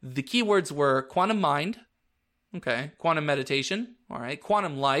 The keywords were quantum mind, okay, quantum meditation, all right,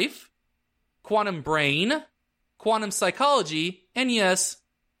 quantum life, quantum brain, quantum psychology, and yes,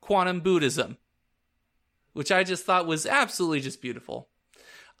 quantum Buddhism, which I just thought was absolutely just beautiful.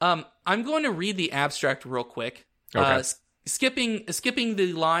 I'm going to read the abstract real quick. Okay. Skipping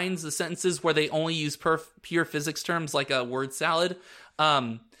the lines, the sentences where they only use pure physics terms like a word salad.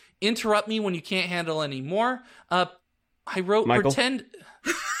 Interrupt me when you can't handle any more. I wrote Michael? pretend.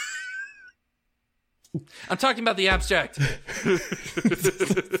 I'm talking about the abstract.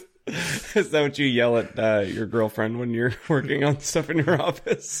 Is that what you yell at your girlfriend when you're working on stuff in your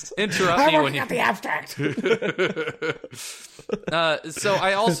office? Interrupt me when you. The abstract. So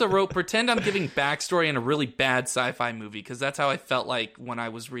I also wrote, pretend I'm giving backstory in a really bad sci-fi movie, because that's how I felt like when I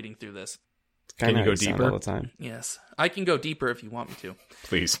was reading through this. Can you go deeper? All the time. Yes, I can go deeper if you want me to.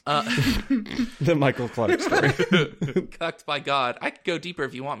 Please. The Michael Clark story. Cucked by God. I could go deeper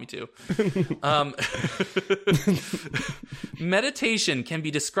if you want me to. Meditation can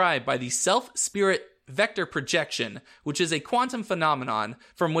be described by the self-spirit vector projection, which is a quantum phenomenon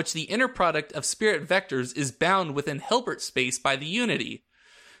from which the inner product of spirit vectors is bound within Hilbert space by the unity.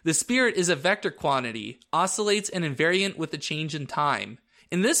 The spirit is a vector quantity, oscillates and invariant with the change in time.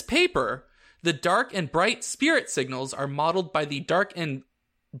 In this paper, the dark and bright spirit signals are modeled by the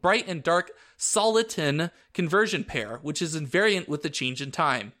bright and dark soliton conversion pair, which is invariant with the change in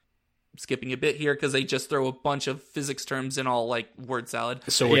time. I'm skipping a bit here because they just throw a bunch of physics terms in all like word salad.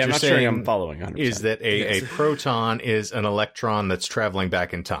 So what I'm you're not saying sure I'm following 100%. is that a proton is an electron that's traveling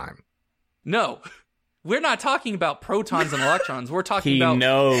back in time. No, we're not talking about protons and electrons. We're talking He about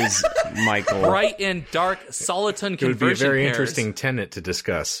knows, Michael. bright and dark soliton conversion It would be a very pairs. interesting tenet to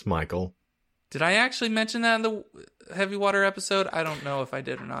discuss, Michael. Did I actually mention that in the Heavy Water episode? I don't know if I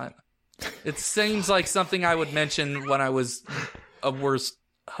did or not. It seems like something I would mention when I was a worse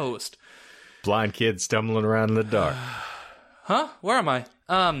host. Blind kid stumbling around in the dark. Huh? Where am I?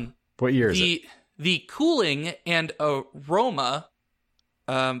 What year is it? The cooling and aroma,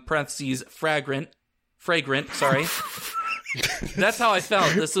 parentheses, fragrant, sorry. That's how I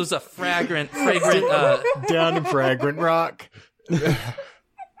felt. This was a fragrant, Down in Fragrant Rock.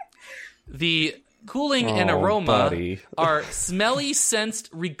 the cooling and aroma buddy. are smelly sensed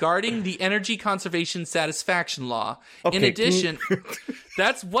regarding the energy conservation satisfaction law. In Okay, addition,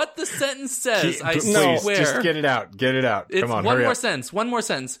 that's what the sentence says. I Please, swear. just get it out. Get it out. It's Come on, one hurry more up. sentence. One more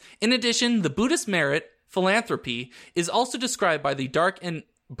sentence. In addition, the Buddhist merit, philanthropy, is also described by the dark and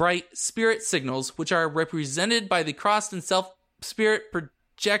bright spirit signals, which are represented by the crossed and self-spirit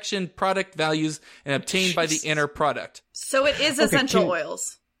projection product values and obtained by the inner product. So it is essential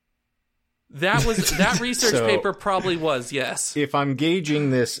oils. That research So- paper probably was, yes. If I'm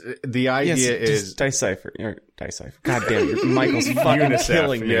gauging this, the Yes, idea is just decipher. Decipher. God damn it. Michael's fucking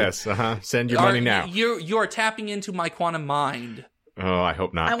killing UNICEF. me. Yes, Send your money now. You're tapping into my quantum mind. Oh, I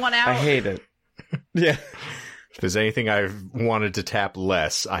hope not. I want out. I hate it. Yeah. If there's anything I've wanted to tap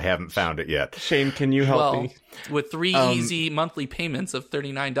less, I haven't found it yet. Shane, can you help Well, me? with 3 easy monthly payments of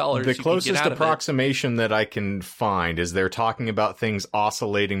 $39, The you closest can get out of it. approximation that I can find is they're talking about things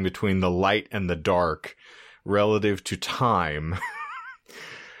oscillating between the light and the dark relative to time.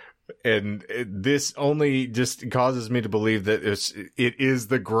 And this only just causes me to believe that it is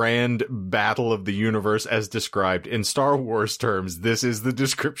the grand battle of the universe as described in Star Wars terms. This is the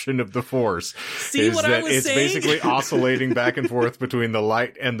description of the Force. See is what I that was it's saying? basically oscillating back and forth between the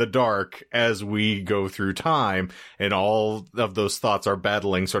light and the dark as we go through time. And all of those thoughts are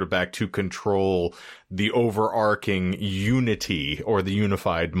battling sort of back to control the overarching unity or the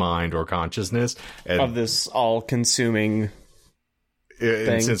unified mind or consciousness. And Of this all-consuming...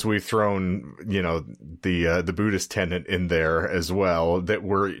 and since we've thrown, the Buddhist tenet in there as well, that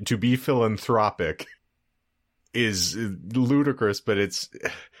we're to be philanthropic is ludicrous, but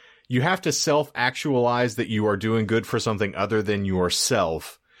you have to self-actualize that you are doing good for something other than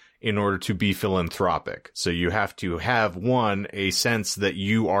yourself in order to be philanthropic. So you have to have, one, a sense that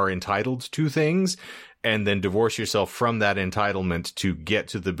you are entitled to things, and then divorce yourself from that entitlement to get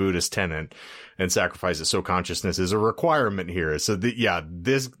to the Buddhist tenet and sacrifice it. So consciousness is a requirement here. So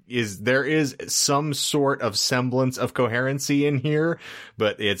there is some sort of semblance of coherency in here,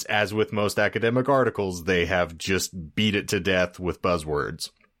 but it's, as with most academic articles, they have just beat it to death with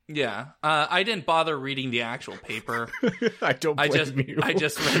buzzwords. Yeah, I didn't bother reading the actual paper. I don't blame you. I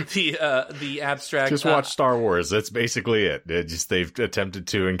just read the abstract. Just watch Star Wars. That's basically it. They've attempted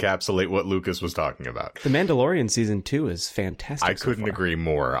to encapsulate what Lucas was talking about. The Mandalorian season 2 is fantastic. I couldn't agree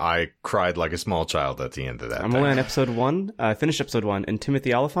more. I cried like a small child at the end of that. I'm only on episode 1. I finished episode 1, and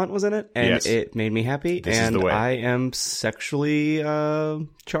Timothy Oliphant was in it, and it made me happy. This is the way. I am sexually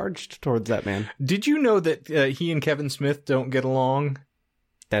charged towards that man. Did you know that he and Kevin Smith don't get along?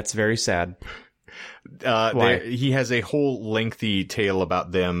 That's very sad. He has a whole lengthy tale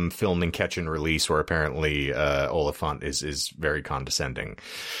about them filming Catch and Release, where apparently Oliphant is very condescending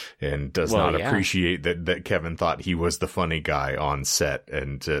and does not appreciate that Kevin thought he was the funny guy on set,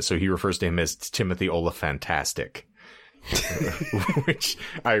 and so he refers to him as Timothy Olyphantastic. Which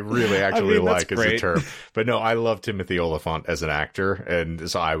I really actually like as a term. But no, I love Timothy Oliphant as an actor, and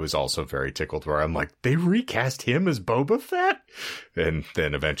so I was also very tickled where I'm like, they recast him as Boba Fett? And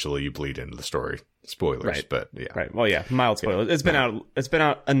then eventually you bleed into the story. Spoilers, right. But yeah. Right. Well, yeah, mild spoilers. It's been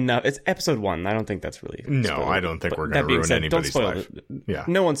out enough. It's episode 1. I don't think that's really No, I don't think we're going to ruin anybody's life. Yeah.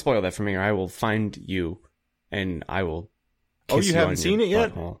 No one spoil that for me, or I will find you and I will kiss you haven't seen it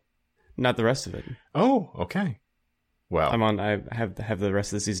yet? Butthole. Not the rest of it. Oh, okay. Well, I have the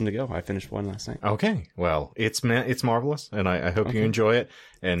rest of the season to go. I finished 1 last night. Okay. Well, it's marvelous, and I hope you enjoy it.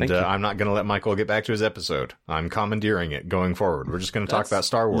 And I'm not going to let Michael get back to his episode. I'm commandeering it going forward. We're just going to talk about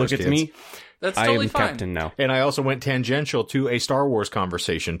Star Wars. Look at me. That's totally I am fine. captain now. And I also went tangential to a Star Wars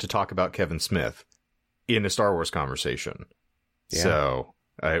conversation to talk about Kevin Smith in a Star Wars conversation. Yeah. So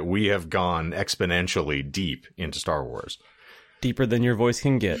we have gone exponentially deep into Star Wars. Deeper than your voice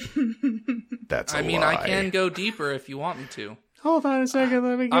can get. That's a lie. I can go deeper if you want me to. Hold on a second,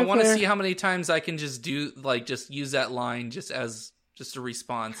 let me get I want to see how many times I can just use that line just a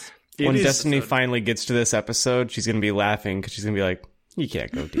response. When Destiny finally gets to this episode, she's going to be laughing because she's going to be like, you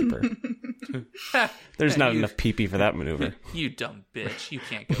can't go deeper. There's not enough pee-pee for that maneuver. You dumb bitch. You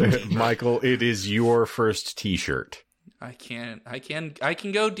can't go deeper. Michael, it is your first t-shirt. I can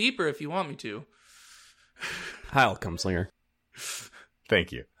go deeper if you want me to. Heil, Cumslinger.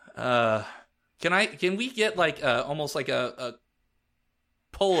 Thank you. Can we get almost like a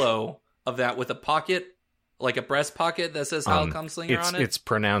polo of that with a pocket, like a breast pocket that says Heil Cumslinger on it? It's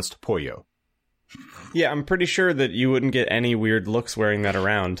pronounced pollo. Yeah, I'm pretty sure that you wouldn't get any weird looks wearing that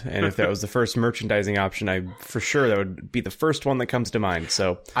around. And if that was the first merchandising option, for sure that would be the first one that comes to mind.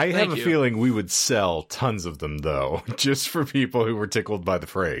 So I have a feeling we would sell tons of them, though, just for people who were tickled by the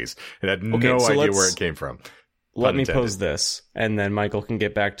phrase and had no idea where it came from. Let me pose this, and then Michael can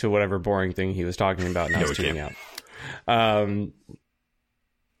get back to whatever boring thing he was talking about and I was tuning out.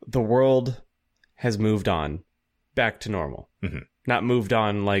 The world has moved on back to normal. Mm-hmm. Not moved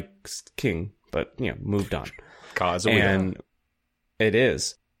on like King, but, moved on. And it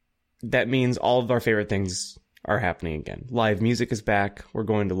is. That means all of our favorite things are happening again. Live music is back. We're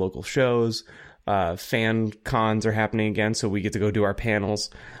going to local shows. Fan cons are happening again, so we get to go do our panels.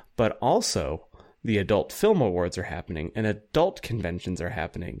 But also, the Adult Film Awards are happening, and adult conventions are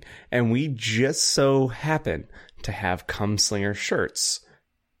happening. And we just so happen to have Cumslinger shirts.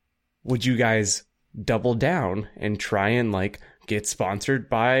 Would you guys double down and try and, get sponsored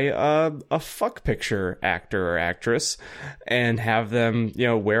by a fuck picture actor or actress and have them,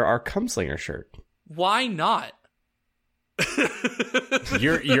 wear our Cumslinger shirt? Why not?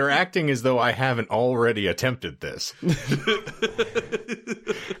 You're acting as though I haven't already attempted this.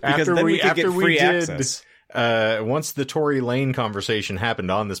 After we did, once the Tory Lane conversation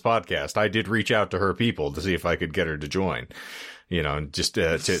happened on this podcast, I did reach out to her people to see if I could get her to join. Just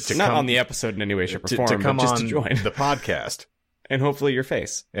to not come on the episode in any way, shape, or form, to come but just on to join the podcast. And hopefully your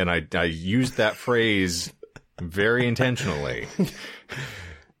face. And I used that phrase very intentionally.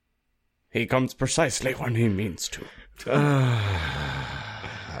 He comes precisely when he means to.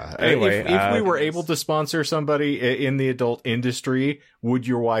 Anyway, if we were able to sponsor somebody in the adult industry, would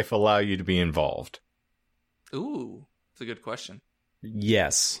your wife allow you to be involved? Ooh, that's a good question.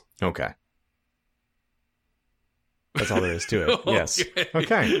 Yes. Okay. That's all there is to it. Yes.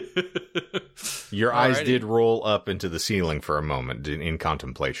 Okay. Your eyes did roll up into the ceiling for a moment in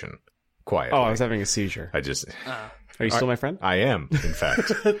contemplation. Quietly. Oh, I was having a seizure. I just... Are you still my friend? I am, in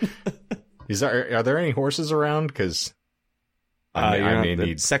fact. Are there any horses around? Because I may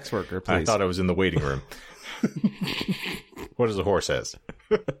need... Sex worker, please. I thought I was in the waiting room. What does a horse has?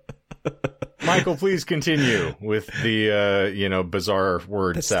 Michael, please continue with the, bizarre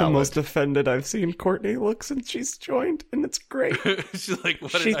word That's salad. The most offended I've seen Courtney look since she's joined, and it's great. She's like,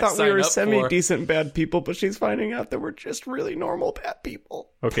 what she thought we were semi-decent bad people, but she's finding out that we're just really normal bad people.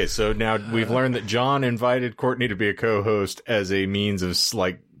 Okay, so now we've learned that John invited Courtney to be a co-host as a means of,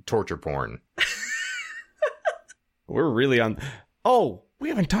 torture porn. We're really on. Oh, we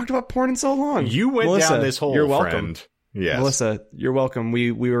haven't talked about porn in so long. You went Melissa, down this hole, you're welcome. friend. Yes. Melissa, you're welcome.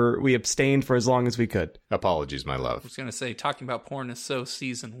 We abstained for as long as we could. Apologies, my I love. was going to say, talking about porn is so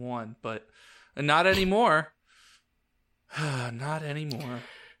season 1, but not anymore. Not anymore.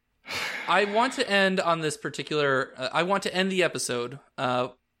 I want to end on this particular... I want to end the episode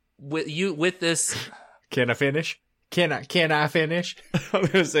with this... Can I finish? Can I finish? I'm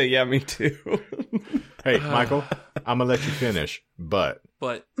going to say, yeah, me too. Hey, Michael, I'm going to let you finish, but...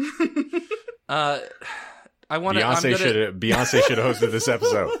 I want to... Beyonce should have hosted this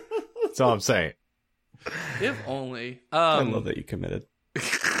episode. That's all I'm saying. If only. I love that you committed.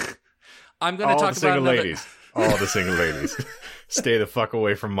 I'm going to talk about another... All the single ladies. Stay the fuck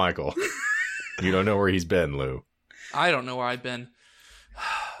away from Michael. You don't know where he's been, Lou. I don't know where I've been.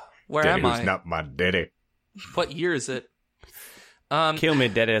 Where Daddy am I? Who's not my daddy. What year is it? Kill me,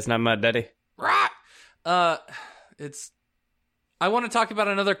 daddy. It's not my daddy. It's... I want to talk about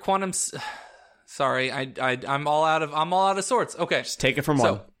another quantum... Sorry, I'm all out of sorts. Okay, just take it from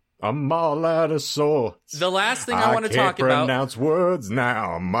one. I'm all out of sorts. The last thing I want to talk about... I can't pronounce words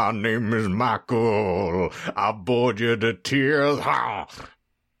now. My name is Michael. I bored you to tears. I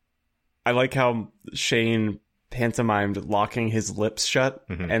like how Shane pantomimed locking his lips shut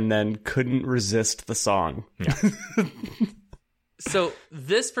and then couldn't resist the song. Yeah. So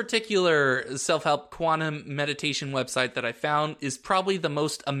this particular self-help quantum meditation website that I found is probably the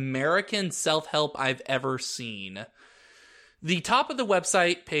most American self-help I've ever seen. The top of the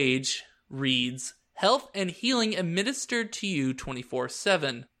website page reads, "Health and healing administered to you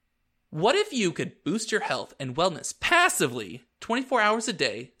 24/7. What if you could boost your health and wellness passively 24 hours a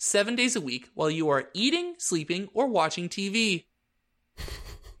day, 7 days a week while you are eating, sleeping, or watching TV?"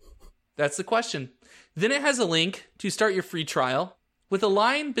 That's the question. Then it has a link to start your free trial with a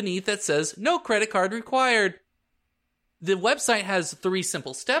line beneath that says, "No credit card required." The website has 3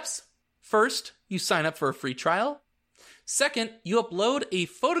 simple steps. First, you sign up for a free trial. Second, you upload a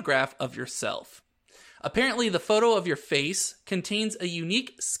photograph of yourself. Apparently, the photo of your face contains a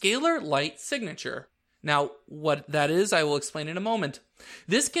unique scalar light signature. Now, what that is, I will explain in a moment.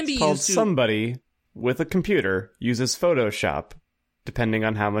 This can be used to... Somebody with a computer uses Photoshop, depending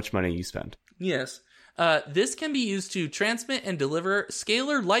on how much money you spend. Yes. This can be used to transmit and deliver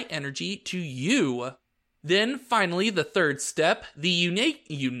scalar light energy to you. Then, finally, the third step, the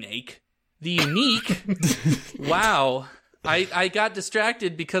unique... Wow. I got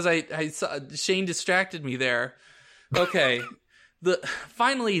distracted because I saw Shane distracted me there. Okay.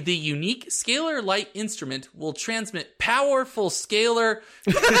 Finally, the unique scalar light instrument will transmit powerful scalar...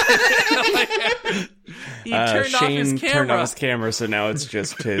 He turned off his camera. Shane turned off his camera, so now it's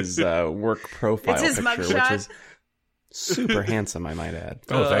just his work profile it's his picture, mugshot. which is super handsome, I might add.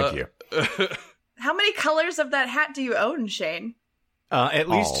 Oh, thank you. How many colors of that hat do you own, Shane? At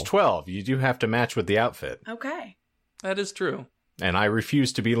least 12. You do have to match with the outfit. Okay. That is true. And I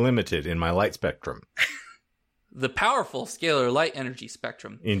refuse to be limited in my light spectrum. The powerful scalar light energy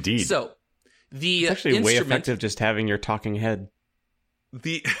spectrum. Indeed. So, the It's actually way instrument... effective just having your talking head.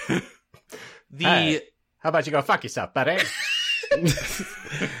 Hey, how about you go fuck yourself, buddy?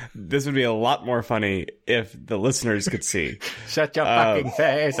 This would be a lot more funny if the listeners could see. Shut your fucking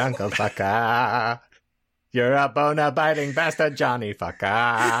face, Uncle Fucker. You're a bone-biting bastard, Johnny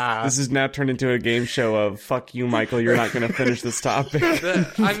Fucker. This has now turned into a game show of, fuck you, Michael, you're not going to finish this topic.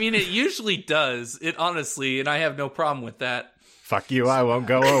 I mean, it usually does. It honestly, and I have no problem with that. Fuck you, I won't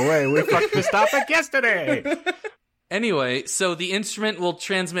go away. We fucked this topic yesterday. Anyway, so the instrument will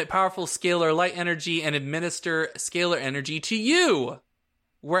transmit powerful scalar light energy and administer scalar energy to you.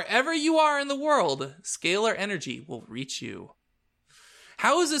 Wherever you are in the world, scalar energy will reach you.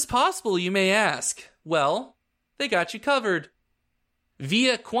 How is this possible, you may ask? Well, they got you covered.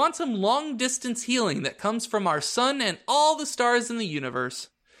 Via quantum long-distance healing that comes from our sun and all the stars in the universe.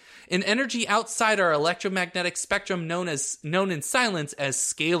 An energy outside our electromagnetic spectrum known in silence as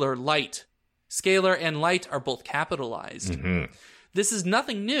scalar light. Scalar and light are both capitalized. Mm-hmm. This is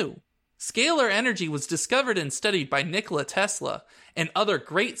nothing new. Scalar energy was discovered and studied by Nikola Tesla and other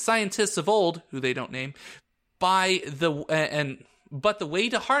great scientists of old, who they don't name, but the way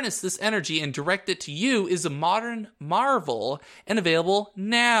to harness this energy and direct it to you is a modern marvel and available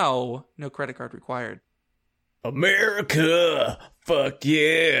now. No credit card required. America! Fuck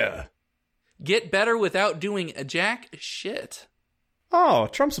yeah! Get better without doing a jack shit. Oh,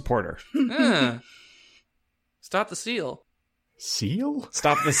 Trump supporter. Stop the seal. Seal?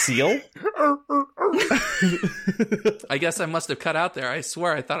 Stop the seal? I guess I must have cut out there. I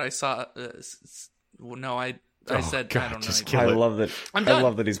swear I thought I saw... no, I I said God, I don't know. just anything. kill I it. love that. I'm I done.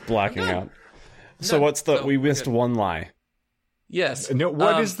 love that he's blacking I'm done. out. So done. what's the? So we we're missed good. one lie. Yes. No,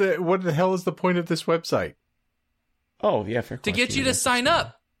 what the hell is the point of this website? Oh yeah, fair To question. get you to Yes, sign that's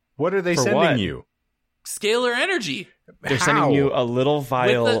up. What are they For sending what? you? Scalar energy. They're How? sending you a little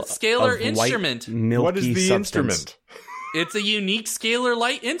vial With the scalar of instrument. white, milky What is the substance. instrument? It's a unique scalar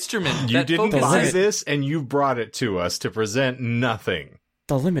light instrument. You that didn't focuses- buy this, and you brought it to us to present nothing.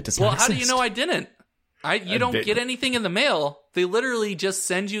 The limit does Well, not how do exist. you know I didn't? You don't didn't. get anything in the mail. They literally just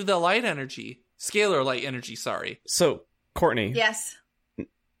send you the light energy. Scalar light energy, sorry. So, Courtney, Yes.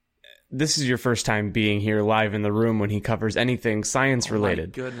 this is your first time being here live in the room when he covers anything science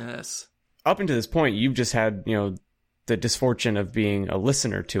related. Oh my goodness. Up until this point, you've just had, the disfortune of being a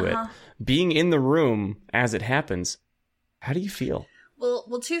listener to it. Being in the room as it happens, how do you feel?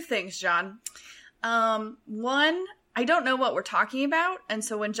 Well, two things, John. One, I don't know what we're talking about, and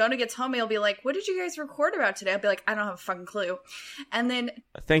so when Jonah gets home, he'll be like, "What did you guys record about today?" I'll be like, "I don't have a fucking clue." And then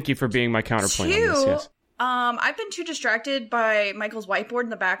Thank you for being my counterpoint on this, two, yes. I've been too distracted by Michael's whiteboard in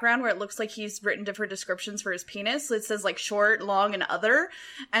the background where it looks like he's written different descriptions for his penis. It says like short, long, and other,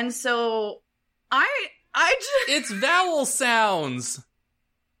 and so I just It's vowel sounds.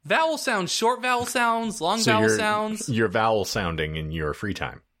 Vowel sounds, short vowel sounds, long So vowel you're, sounds. you're vowel sounding in your free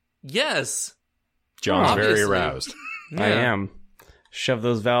time. Yes. John's very Obviously. aroused. I am. Shove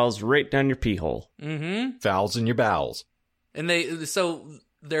those vowels right down your pee hole. Mm-hmm. Vowels in your bowels. And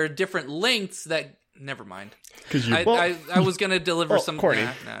there are different lengths that. Never mind. Because you. I was gonna deliver some. Courtney.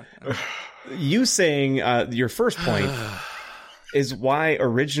 Nah. You saying your first point is why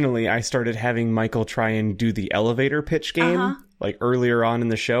originally I started having Michael try and do the elevator pitch game like earlier on in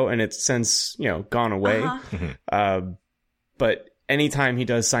the show, and it's since gone away. But anytime he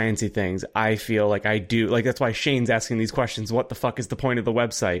does sciencey things, I feel like I do like that's why Shane's asking these questions. What the fuck is the point of the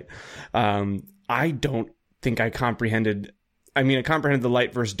website? I don't think I comprehended. I mean, I comprehended the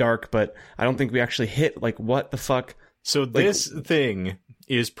light versus dark, but I don't think we actually hit like what the fuck. So this thing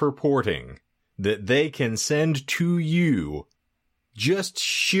is purporting that they can send to you, just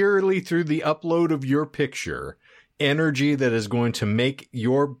sheerly through the upload of your picture, energy that is going to make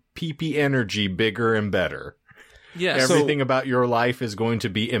your pee-pee energy bigger and better. Yeah. Everything about your life is going to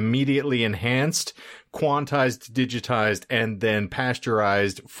be immediately enhanced, quantized, digitized, and then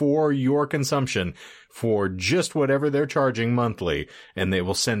pasteurized for your consumption for just whatever they're charging monthly. And they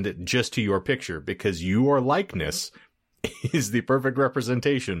will send it just to your picture because your likeness is the perfect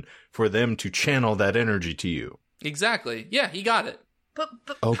representation for them to channel that energy to you. Exactly. Yeah, he got it. But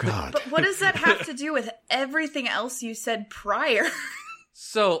Oh, God. But what does that have to do with everything else you said prior?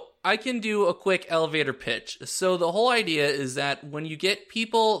 So I can do a quick elevator pitch. So the whole idea is that when you get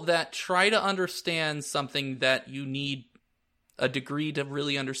people that try to understand something that you need a degree to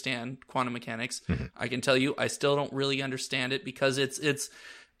really understand, quantum mechanics, I can tell you I still don't really understand it because it's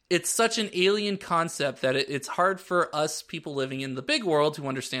such an alien concept that it's hard for us people living in the big world to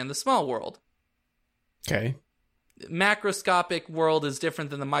understand the small world. Okay. Macroscopic world is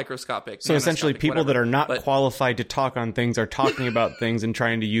different than the microscopic. So essentially, nanoscopic, people that whatever. are not But qualified to talk on things are talking about things and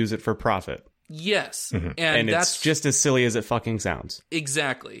trying to use it for profit. yes, And that's it's just as silly as it fucking sounds.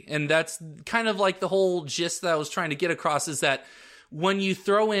 exactly. And that's kind of like the whole gist that I was trying to get across is that when you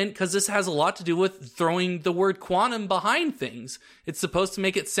throw in, because this has a lot to do with throwing the word quantum behind things, it's supposed to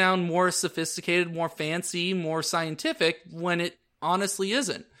make it sound more sophisticated, more fancy, more scientific when it honestly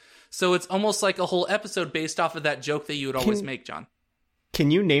isn't. So it's almost like a whole episode based off of that joke that you would always make, John.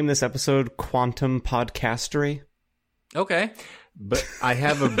 Can you name this episode Quantum Podcastery? Okay. But I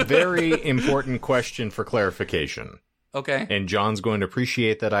have a very important question for clarification. Okay. And John's going to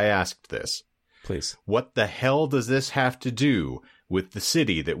appreciate that I asked this. Please. What the hell does this have to do with the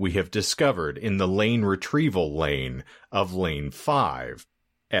city that we have discovered in the lane retrieval lane of Lane 5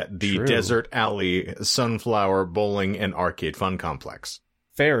 at the True. Desert Alley Sunflower Bowling and Arcade Fun Complex?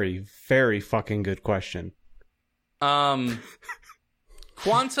 Very, very fucking good question. Quantum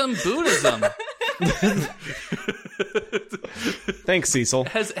Buddhism Thanks, Cecil.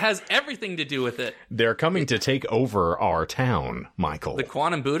 has everything to do with it. They're coming to take over our town, Michael. The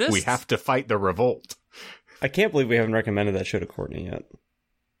quantum Buddhists? We have to fight the revolt. I can't believe we haven't recommended that show to Courtney yet.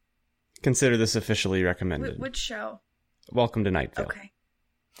 Consider this officially recommended. Which show? Welcome to Night Vale. Okay.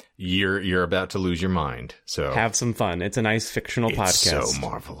 You're about to lose your mind. So Have some fun. It's a nice fictional it's podcast. so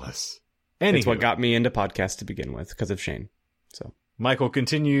marvelous. It's what Anywho, got me into podcasts to begin with because of Shane. So Michael,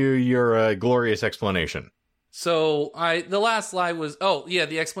 continue your glorious explanation. So the last lie was,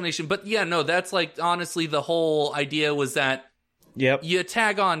 the explanation. But yeah, no, that's like, honestly, the whole idea was that yep. you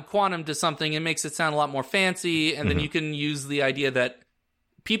tag on quantum to something, it makes it sound a lot more fancy, and then you can use the idea that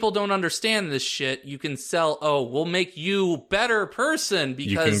people don't understand this shit, you can sell, we'll make you better person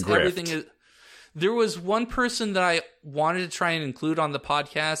because everything is... There was one person that I wanted to try and include on the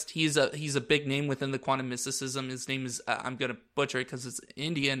podcast. He's a big name within the quantum mysticism. His name is, I'm going to butcher it because it's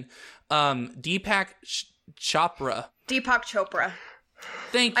Indian, Deepak Chopra. Deepak Chopra.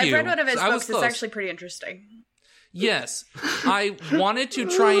 Thank you. I've read one of his books. It's close. actually pretty interesting. Yes. I wanted to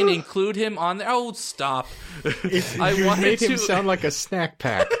try and include him on there. Oh, stop. I wanted him sound like a snack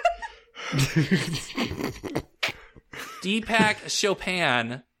pack. Deepak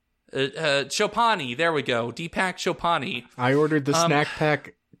Chopin. Chopani, there we go. Deepak Chopani. I ordered the snack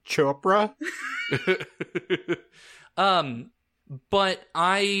pack Chopra. But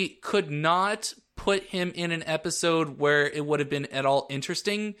I could not put him in an episode where it would have been at all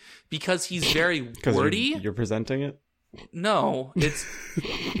interesting because he's very wordy. You're presenting it? No, it's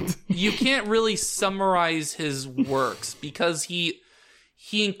you can't really summarize his works because he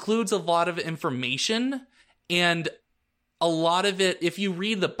includes a lot of information, and a lot of it, if you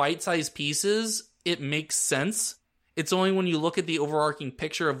read the bite-sized pieces, it makes sense. It's only when you look at the overarching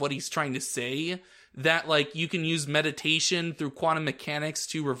picture of what he's trying to say that, like, you can use meditation through quantum mechanics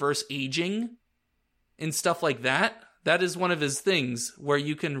to reverse aging and stuff like that. That is one of his things, where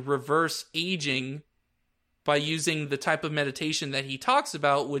you can reverse aging by using the type of meditation that he talks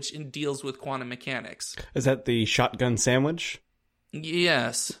about, which deals with quantum mechanics. Is that the shotgun sandwich?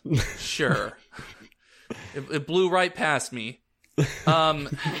 Yes, sure. It blew right past me.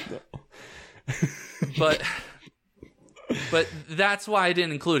 But that's why I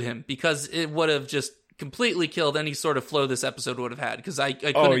didn't include him, because it would have just completely killed any sort of flow this episode would have had, because I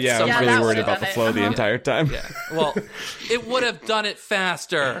couldn't... Oh, yeah, I was really worried about the flow the entire time. Yeah. Well, it would have done it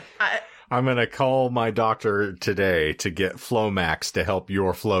faster. I'm going to call my doctor today to get Flomax to help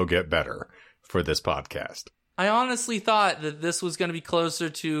your flow get better for this podcast. I honestly thought that this was going to be closer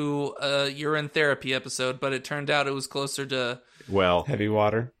to a urine therapy episode, but it turned out it was closer to... Well, heavy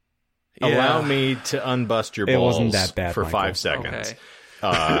water. Allow me to unbust your balls. It wasn't that bad, for Michael. 5 seconds.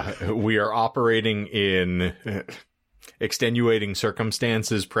 Okay. We are operating in extenuating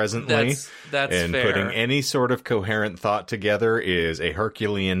circumstances presently. That's and fair. Putting any sort of coherent thought together is a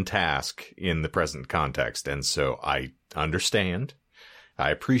Herculean task in the present context. And so I understand. I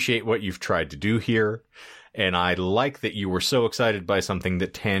appreciate what you've tried to do here. And I like that you were so excited by something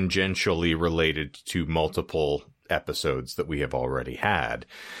that tangentially related to multiple episodes that we have already had.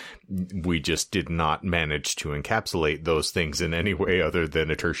 We just did not manage to encapsulate those things in any way other than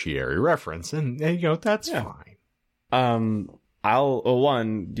a tertiary reference. And that's fine. Do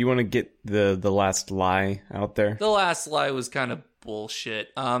you want to get the last lie out there? The last lie was kind of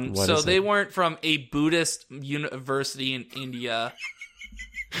bullshit. They weren't from a Buddhist university in India.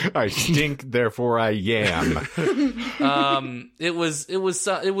 I stink, therefore I yam. It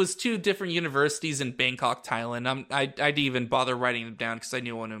was 2 different universities in Bangkok, Thailand. I didn't even bother writing them down because I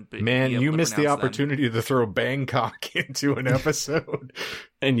knew one would be. Man, you missed the opportunity them. to throw Bangkok into an episode,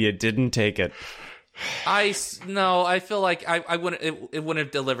 and you didn't take it. I feel like I wouldn't. It wouldn't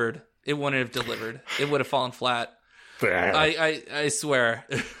have delivered. It wouldn't have delivered. It would have fallen flat. I swear.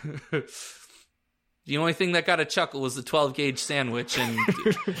 The only thing that got a chuckle was the 12-gauge sandwich, and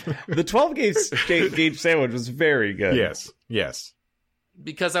the 12-gauge sandwich was very good. Yes.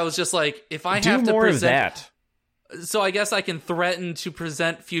 Because I was just like, if I have to more present, of that. So I guess I can threaten to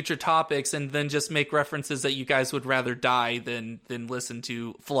present future topics and then just make references that you guys would rather die than listen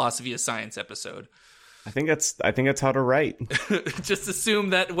to Philosophy of Science episode. I think that's how to write. Just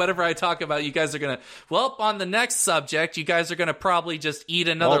assume that whatever I talk about, you guys are gonna. Well, on the next subject, you guys are gonna probably just eat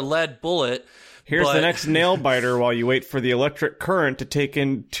another lead bullet. Here's the next nail biter while you wait for the electric current to take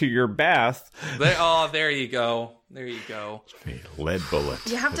into your bath. There you go. There you go. A lead bullet.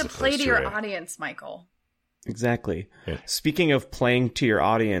 You have to play to your audience, Michael. Exactly. Yeah. Speaking of playing to your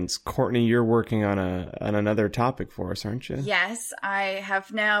audience, Courtney, you're working on another topic for us, aren't you? Yes, I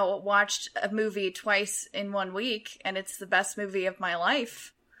have now watched a movie twice in 1 week, and it's the best movie of my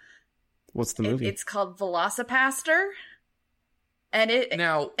life. What's the movie? It's called Velocipaster. And it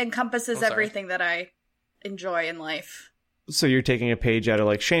encompasses everything that I enjoy in life. So you're taking a page out of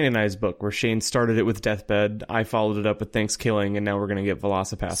like Shane and I's book, where Shane started it with Deathbed, I followed it up with Thanksgilling, and now we're going to get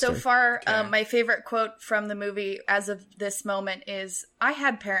Velocipaster. So far, my favorite quote from the movie as of this moment is, "I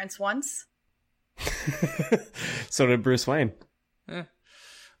had parents once." So did Bruce Wayne.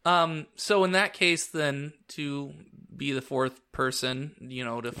 So in that case, then, to be the 4th person,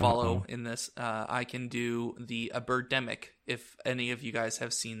 to follow in this, I can do the Birdemic, if any of you guys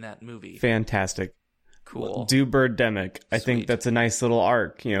have seen that movie. Fantastic. Cool. Do Birdemic. I think Sweet. that's a nice little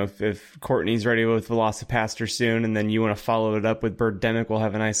arc. You know, if Courtney's ready with Velocipaster soon, and then you want to follow it up with Birdemic, we'll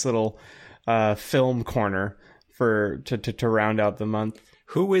have a nice little film corner to round out the month.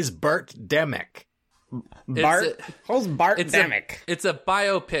 Who is Bert Demick? Who's Bart Demick? It's a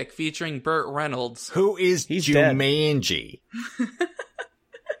biopic featuring Burt Reynolds. Who is Jumanji?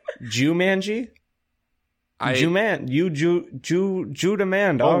 Jumanji? Judaman,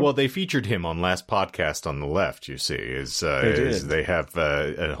 dog. Oh, well, they featured him on last podcast on the left, you see. They have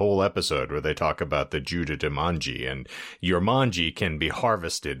a whole episode where they talk about the Judamanji, and your manji can be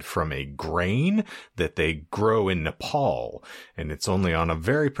harvested from a grain that they grow in Nepal, and it's only on a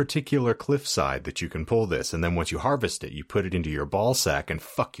very particular cliffside that you can pull this, and then once you harvest it, you put it into your ball sack and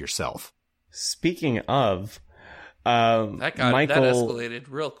fuck yourself. Speaking of, Michael, that escalated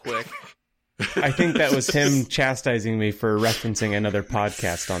real quick. I think that was him chastising me for referencing another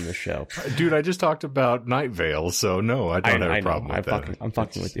podcast on the show. Dude, I just talked about Night Vale, so no, I don't have a problem with that. I'm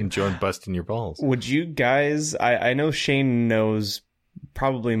fucking with you. Enjoying busting your balls. Would you guys, I know Shane knows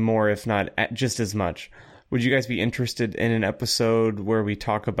probably more, if not just as much. Would you guys be interested in an episode where we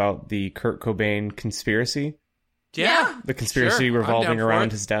talk about the Kurt Cobain conspiracy? Yeah. The conspiracy revolving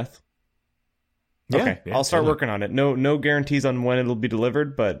around his death? Yeah, Okay, I'll start working on it. No guarantees on when it'll be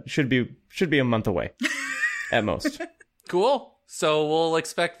delivered, but should be a month away at most. Cool. So we'll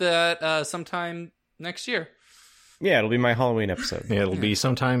expect that sometime next year. Yeah, it'll be my Halloween episode. Yeah, it'll be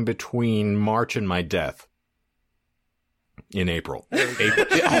sometime between March and my death. In April.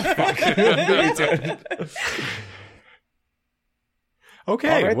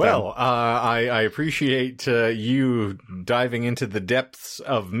 Okay, right, well, I appreciate you diving into the depths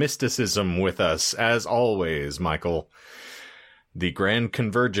of mysticism with us, as always, Michael. The grand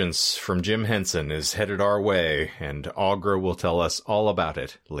convergence from Jim Henson is headed our way, and Augur will tell us all about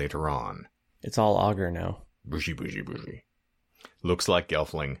it later on. It's all Augur now. Bushy. Looks like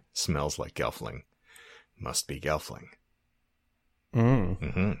Gelfling, smells like Gelfling. Must be Gelfling.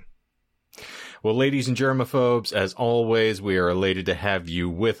 Mm-hmm. Well, ladies and germaphobes, as always, we are elated to have you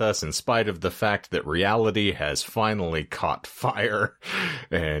with us in spite of the fact that reality has finally caught fire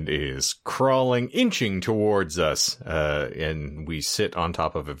and is inching towards us. And we sit on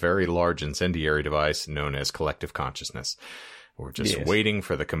top of a very large incendiary device known as collective consciousness. We're just waiting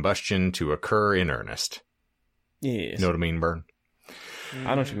for the combustion to occur in earnest. Yes. Know what I mean, Bern?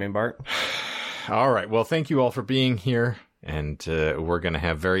 I know what you mean, Bart. All right. Well, thank you all for being here. And we're going to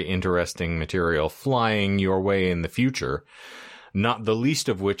have very interesting material flying your way in the future, not the least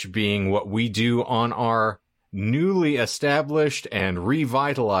of which being what we do on our newly established and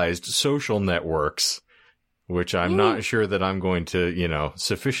revitalized social networks, which I'm not sure that I'm going to,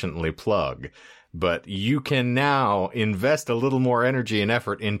 sufficiently plug. But you can now invest a little more energy and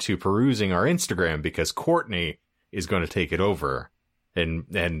effort into perusing our Instagram because Courtney is going to take it over and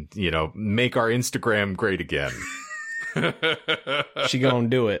make our Instagram great again. She gonna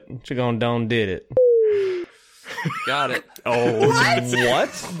do it. She gonna did it. Got it. Oh,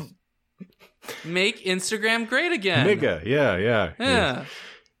 what? Make Instagram great again. Nigga, yeah.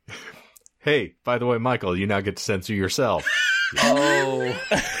 Hey, by the way, Michael, you now get to censor yourself. Oh.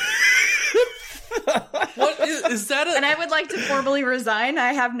 What is that? And I would like to formally resign.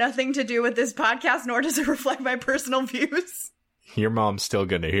 I have nothing to do with this podcast, nor does it reflect my personal views. Your mom's still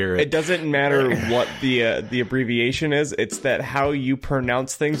gonna hear it. It doesn't matter what the abbreviation is. It's that how you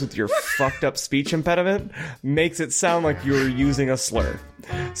pronounce things with your fucked up speech impediment makes it sound like you're using a slur.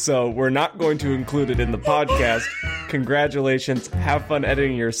 So we're not going to include it in the podcast. Congratulations. Have fun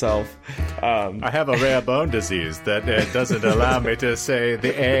editing yourself. I have a rare bone disease that doesn't allow me to say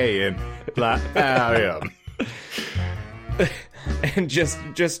the A in plarium. And just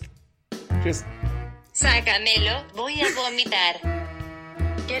Sácamelo, voy a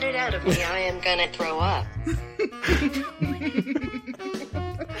vomitar. Get it out of me, I am gonna throw up.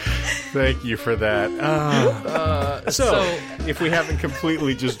 Thank you for that. So, if we haven't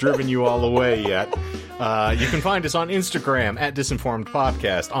completely just driven you all away yet, you can find us on Instagram at Disinformed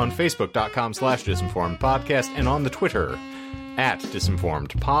Podcast, on Facebook.com/Disinformed Podcast, and on the Twitter at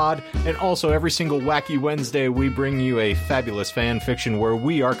Disinformed Pod. And also every single wacky Wednesday we bring you a fabulous fan fiction where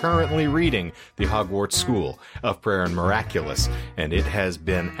we are currently reading The Hogwarts School of Prayer and Miraculous, and it has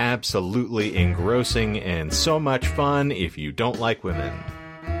been absolutely engrossing and so much fun if you don't like women.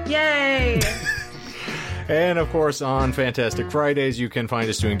 Yay! And, of course, on Fantastic Fridays, you can find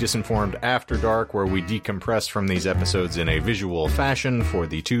us doing Disinformed After Dark, where we decompress from these episodes in a visual fashion for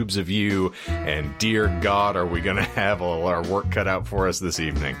the tubes of you. And, dear God, are we going to have all our work cut out for us this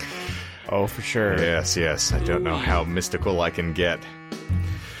evening? Oh, for sure. Yes. I don't know how mystical I can get.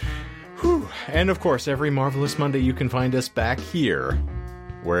 Whew. And of course, every Marvelous Monday you can find us back here,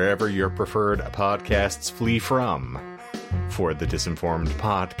 wherever your preferred podcasts flee from, for the Disinformed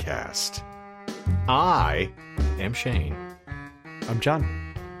Podcast. I am Shane. I'm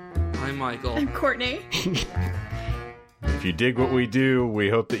John. I'm Michael. I'm Courtney. If you dig what we do, we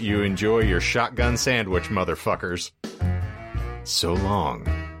hope that you enjoy your shotgun sandwich, motherfuckers. So long,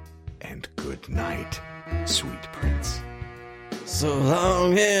 and good night, sweet prince. So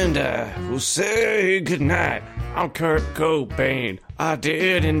long, and I will say goodnight. I'm Kurt Cobain. I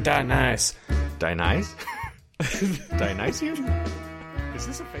didn't die nice. Die nice? Dionysian? Is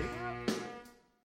this a fake?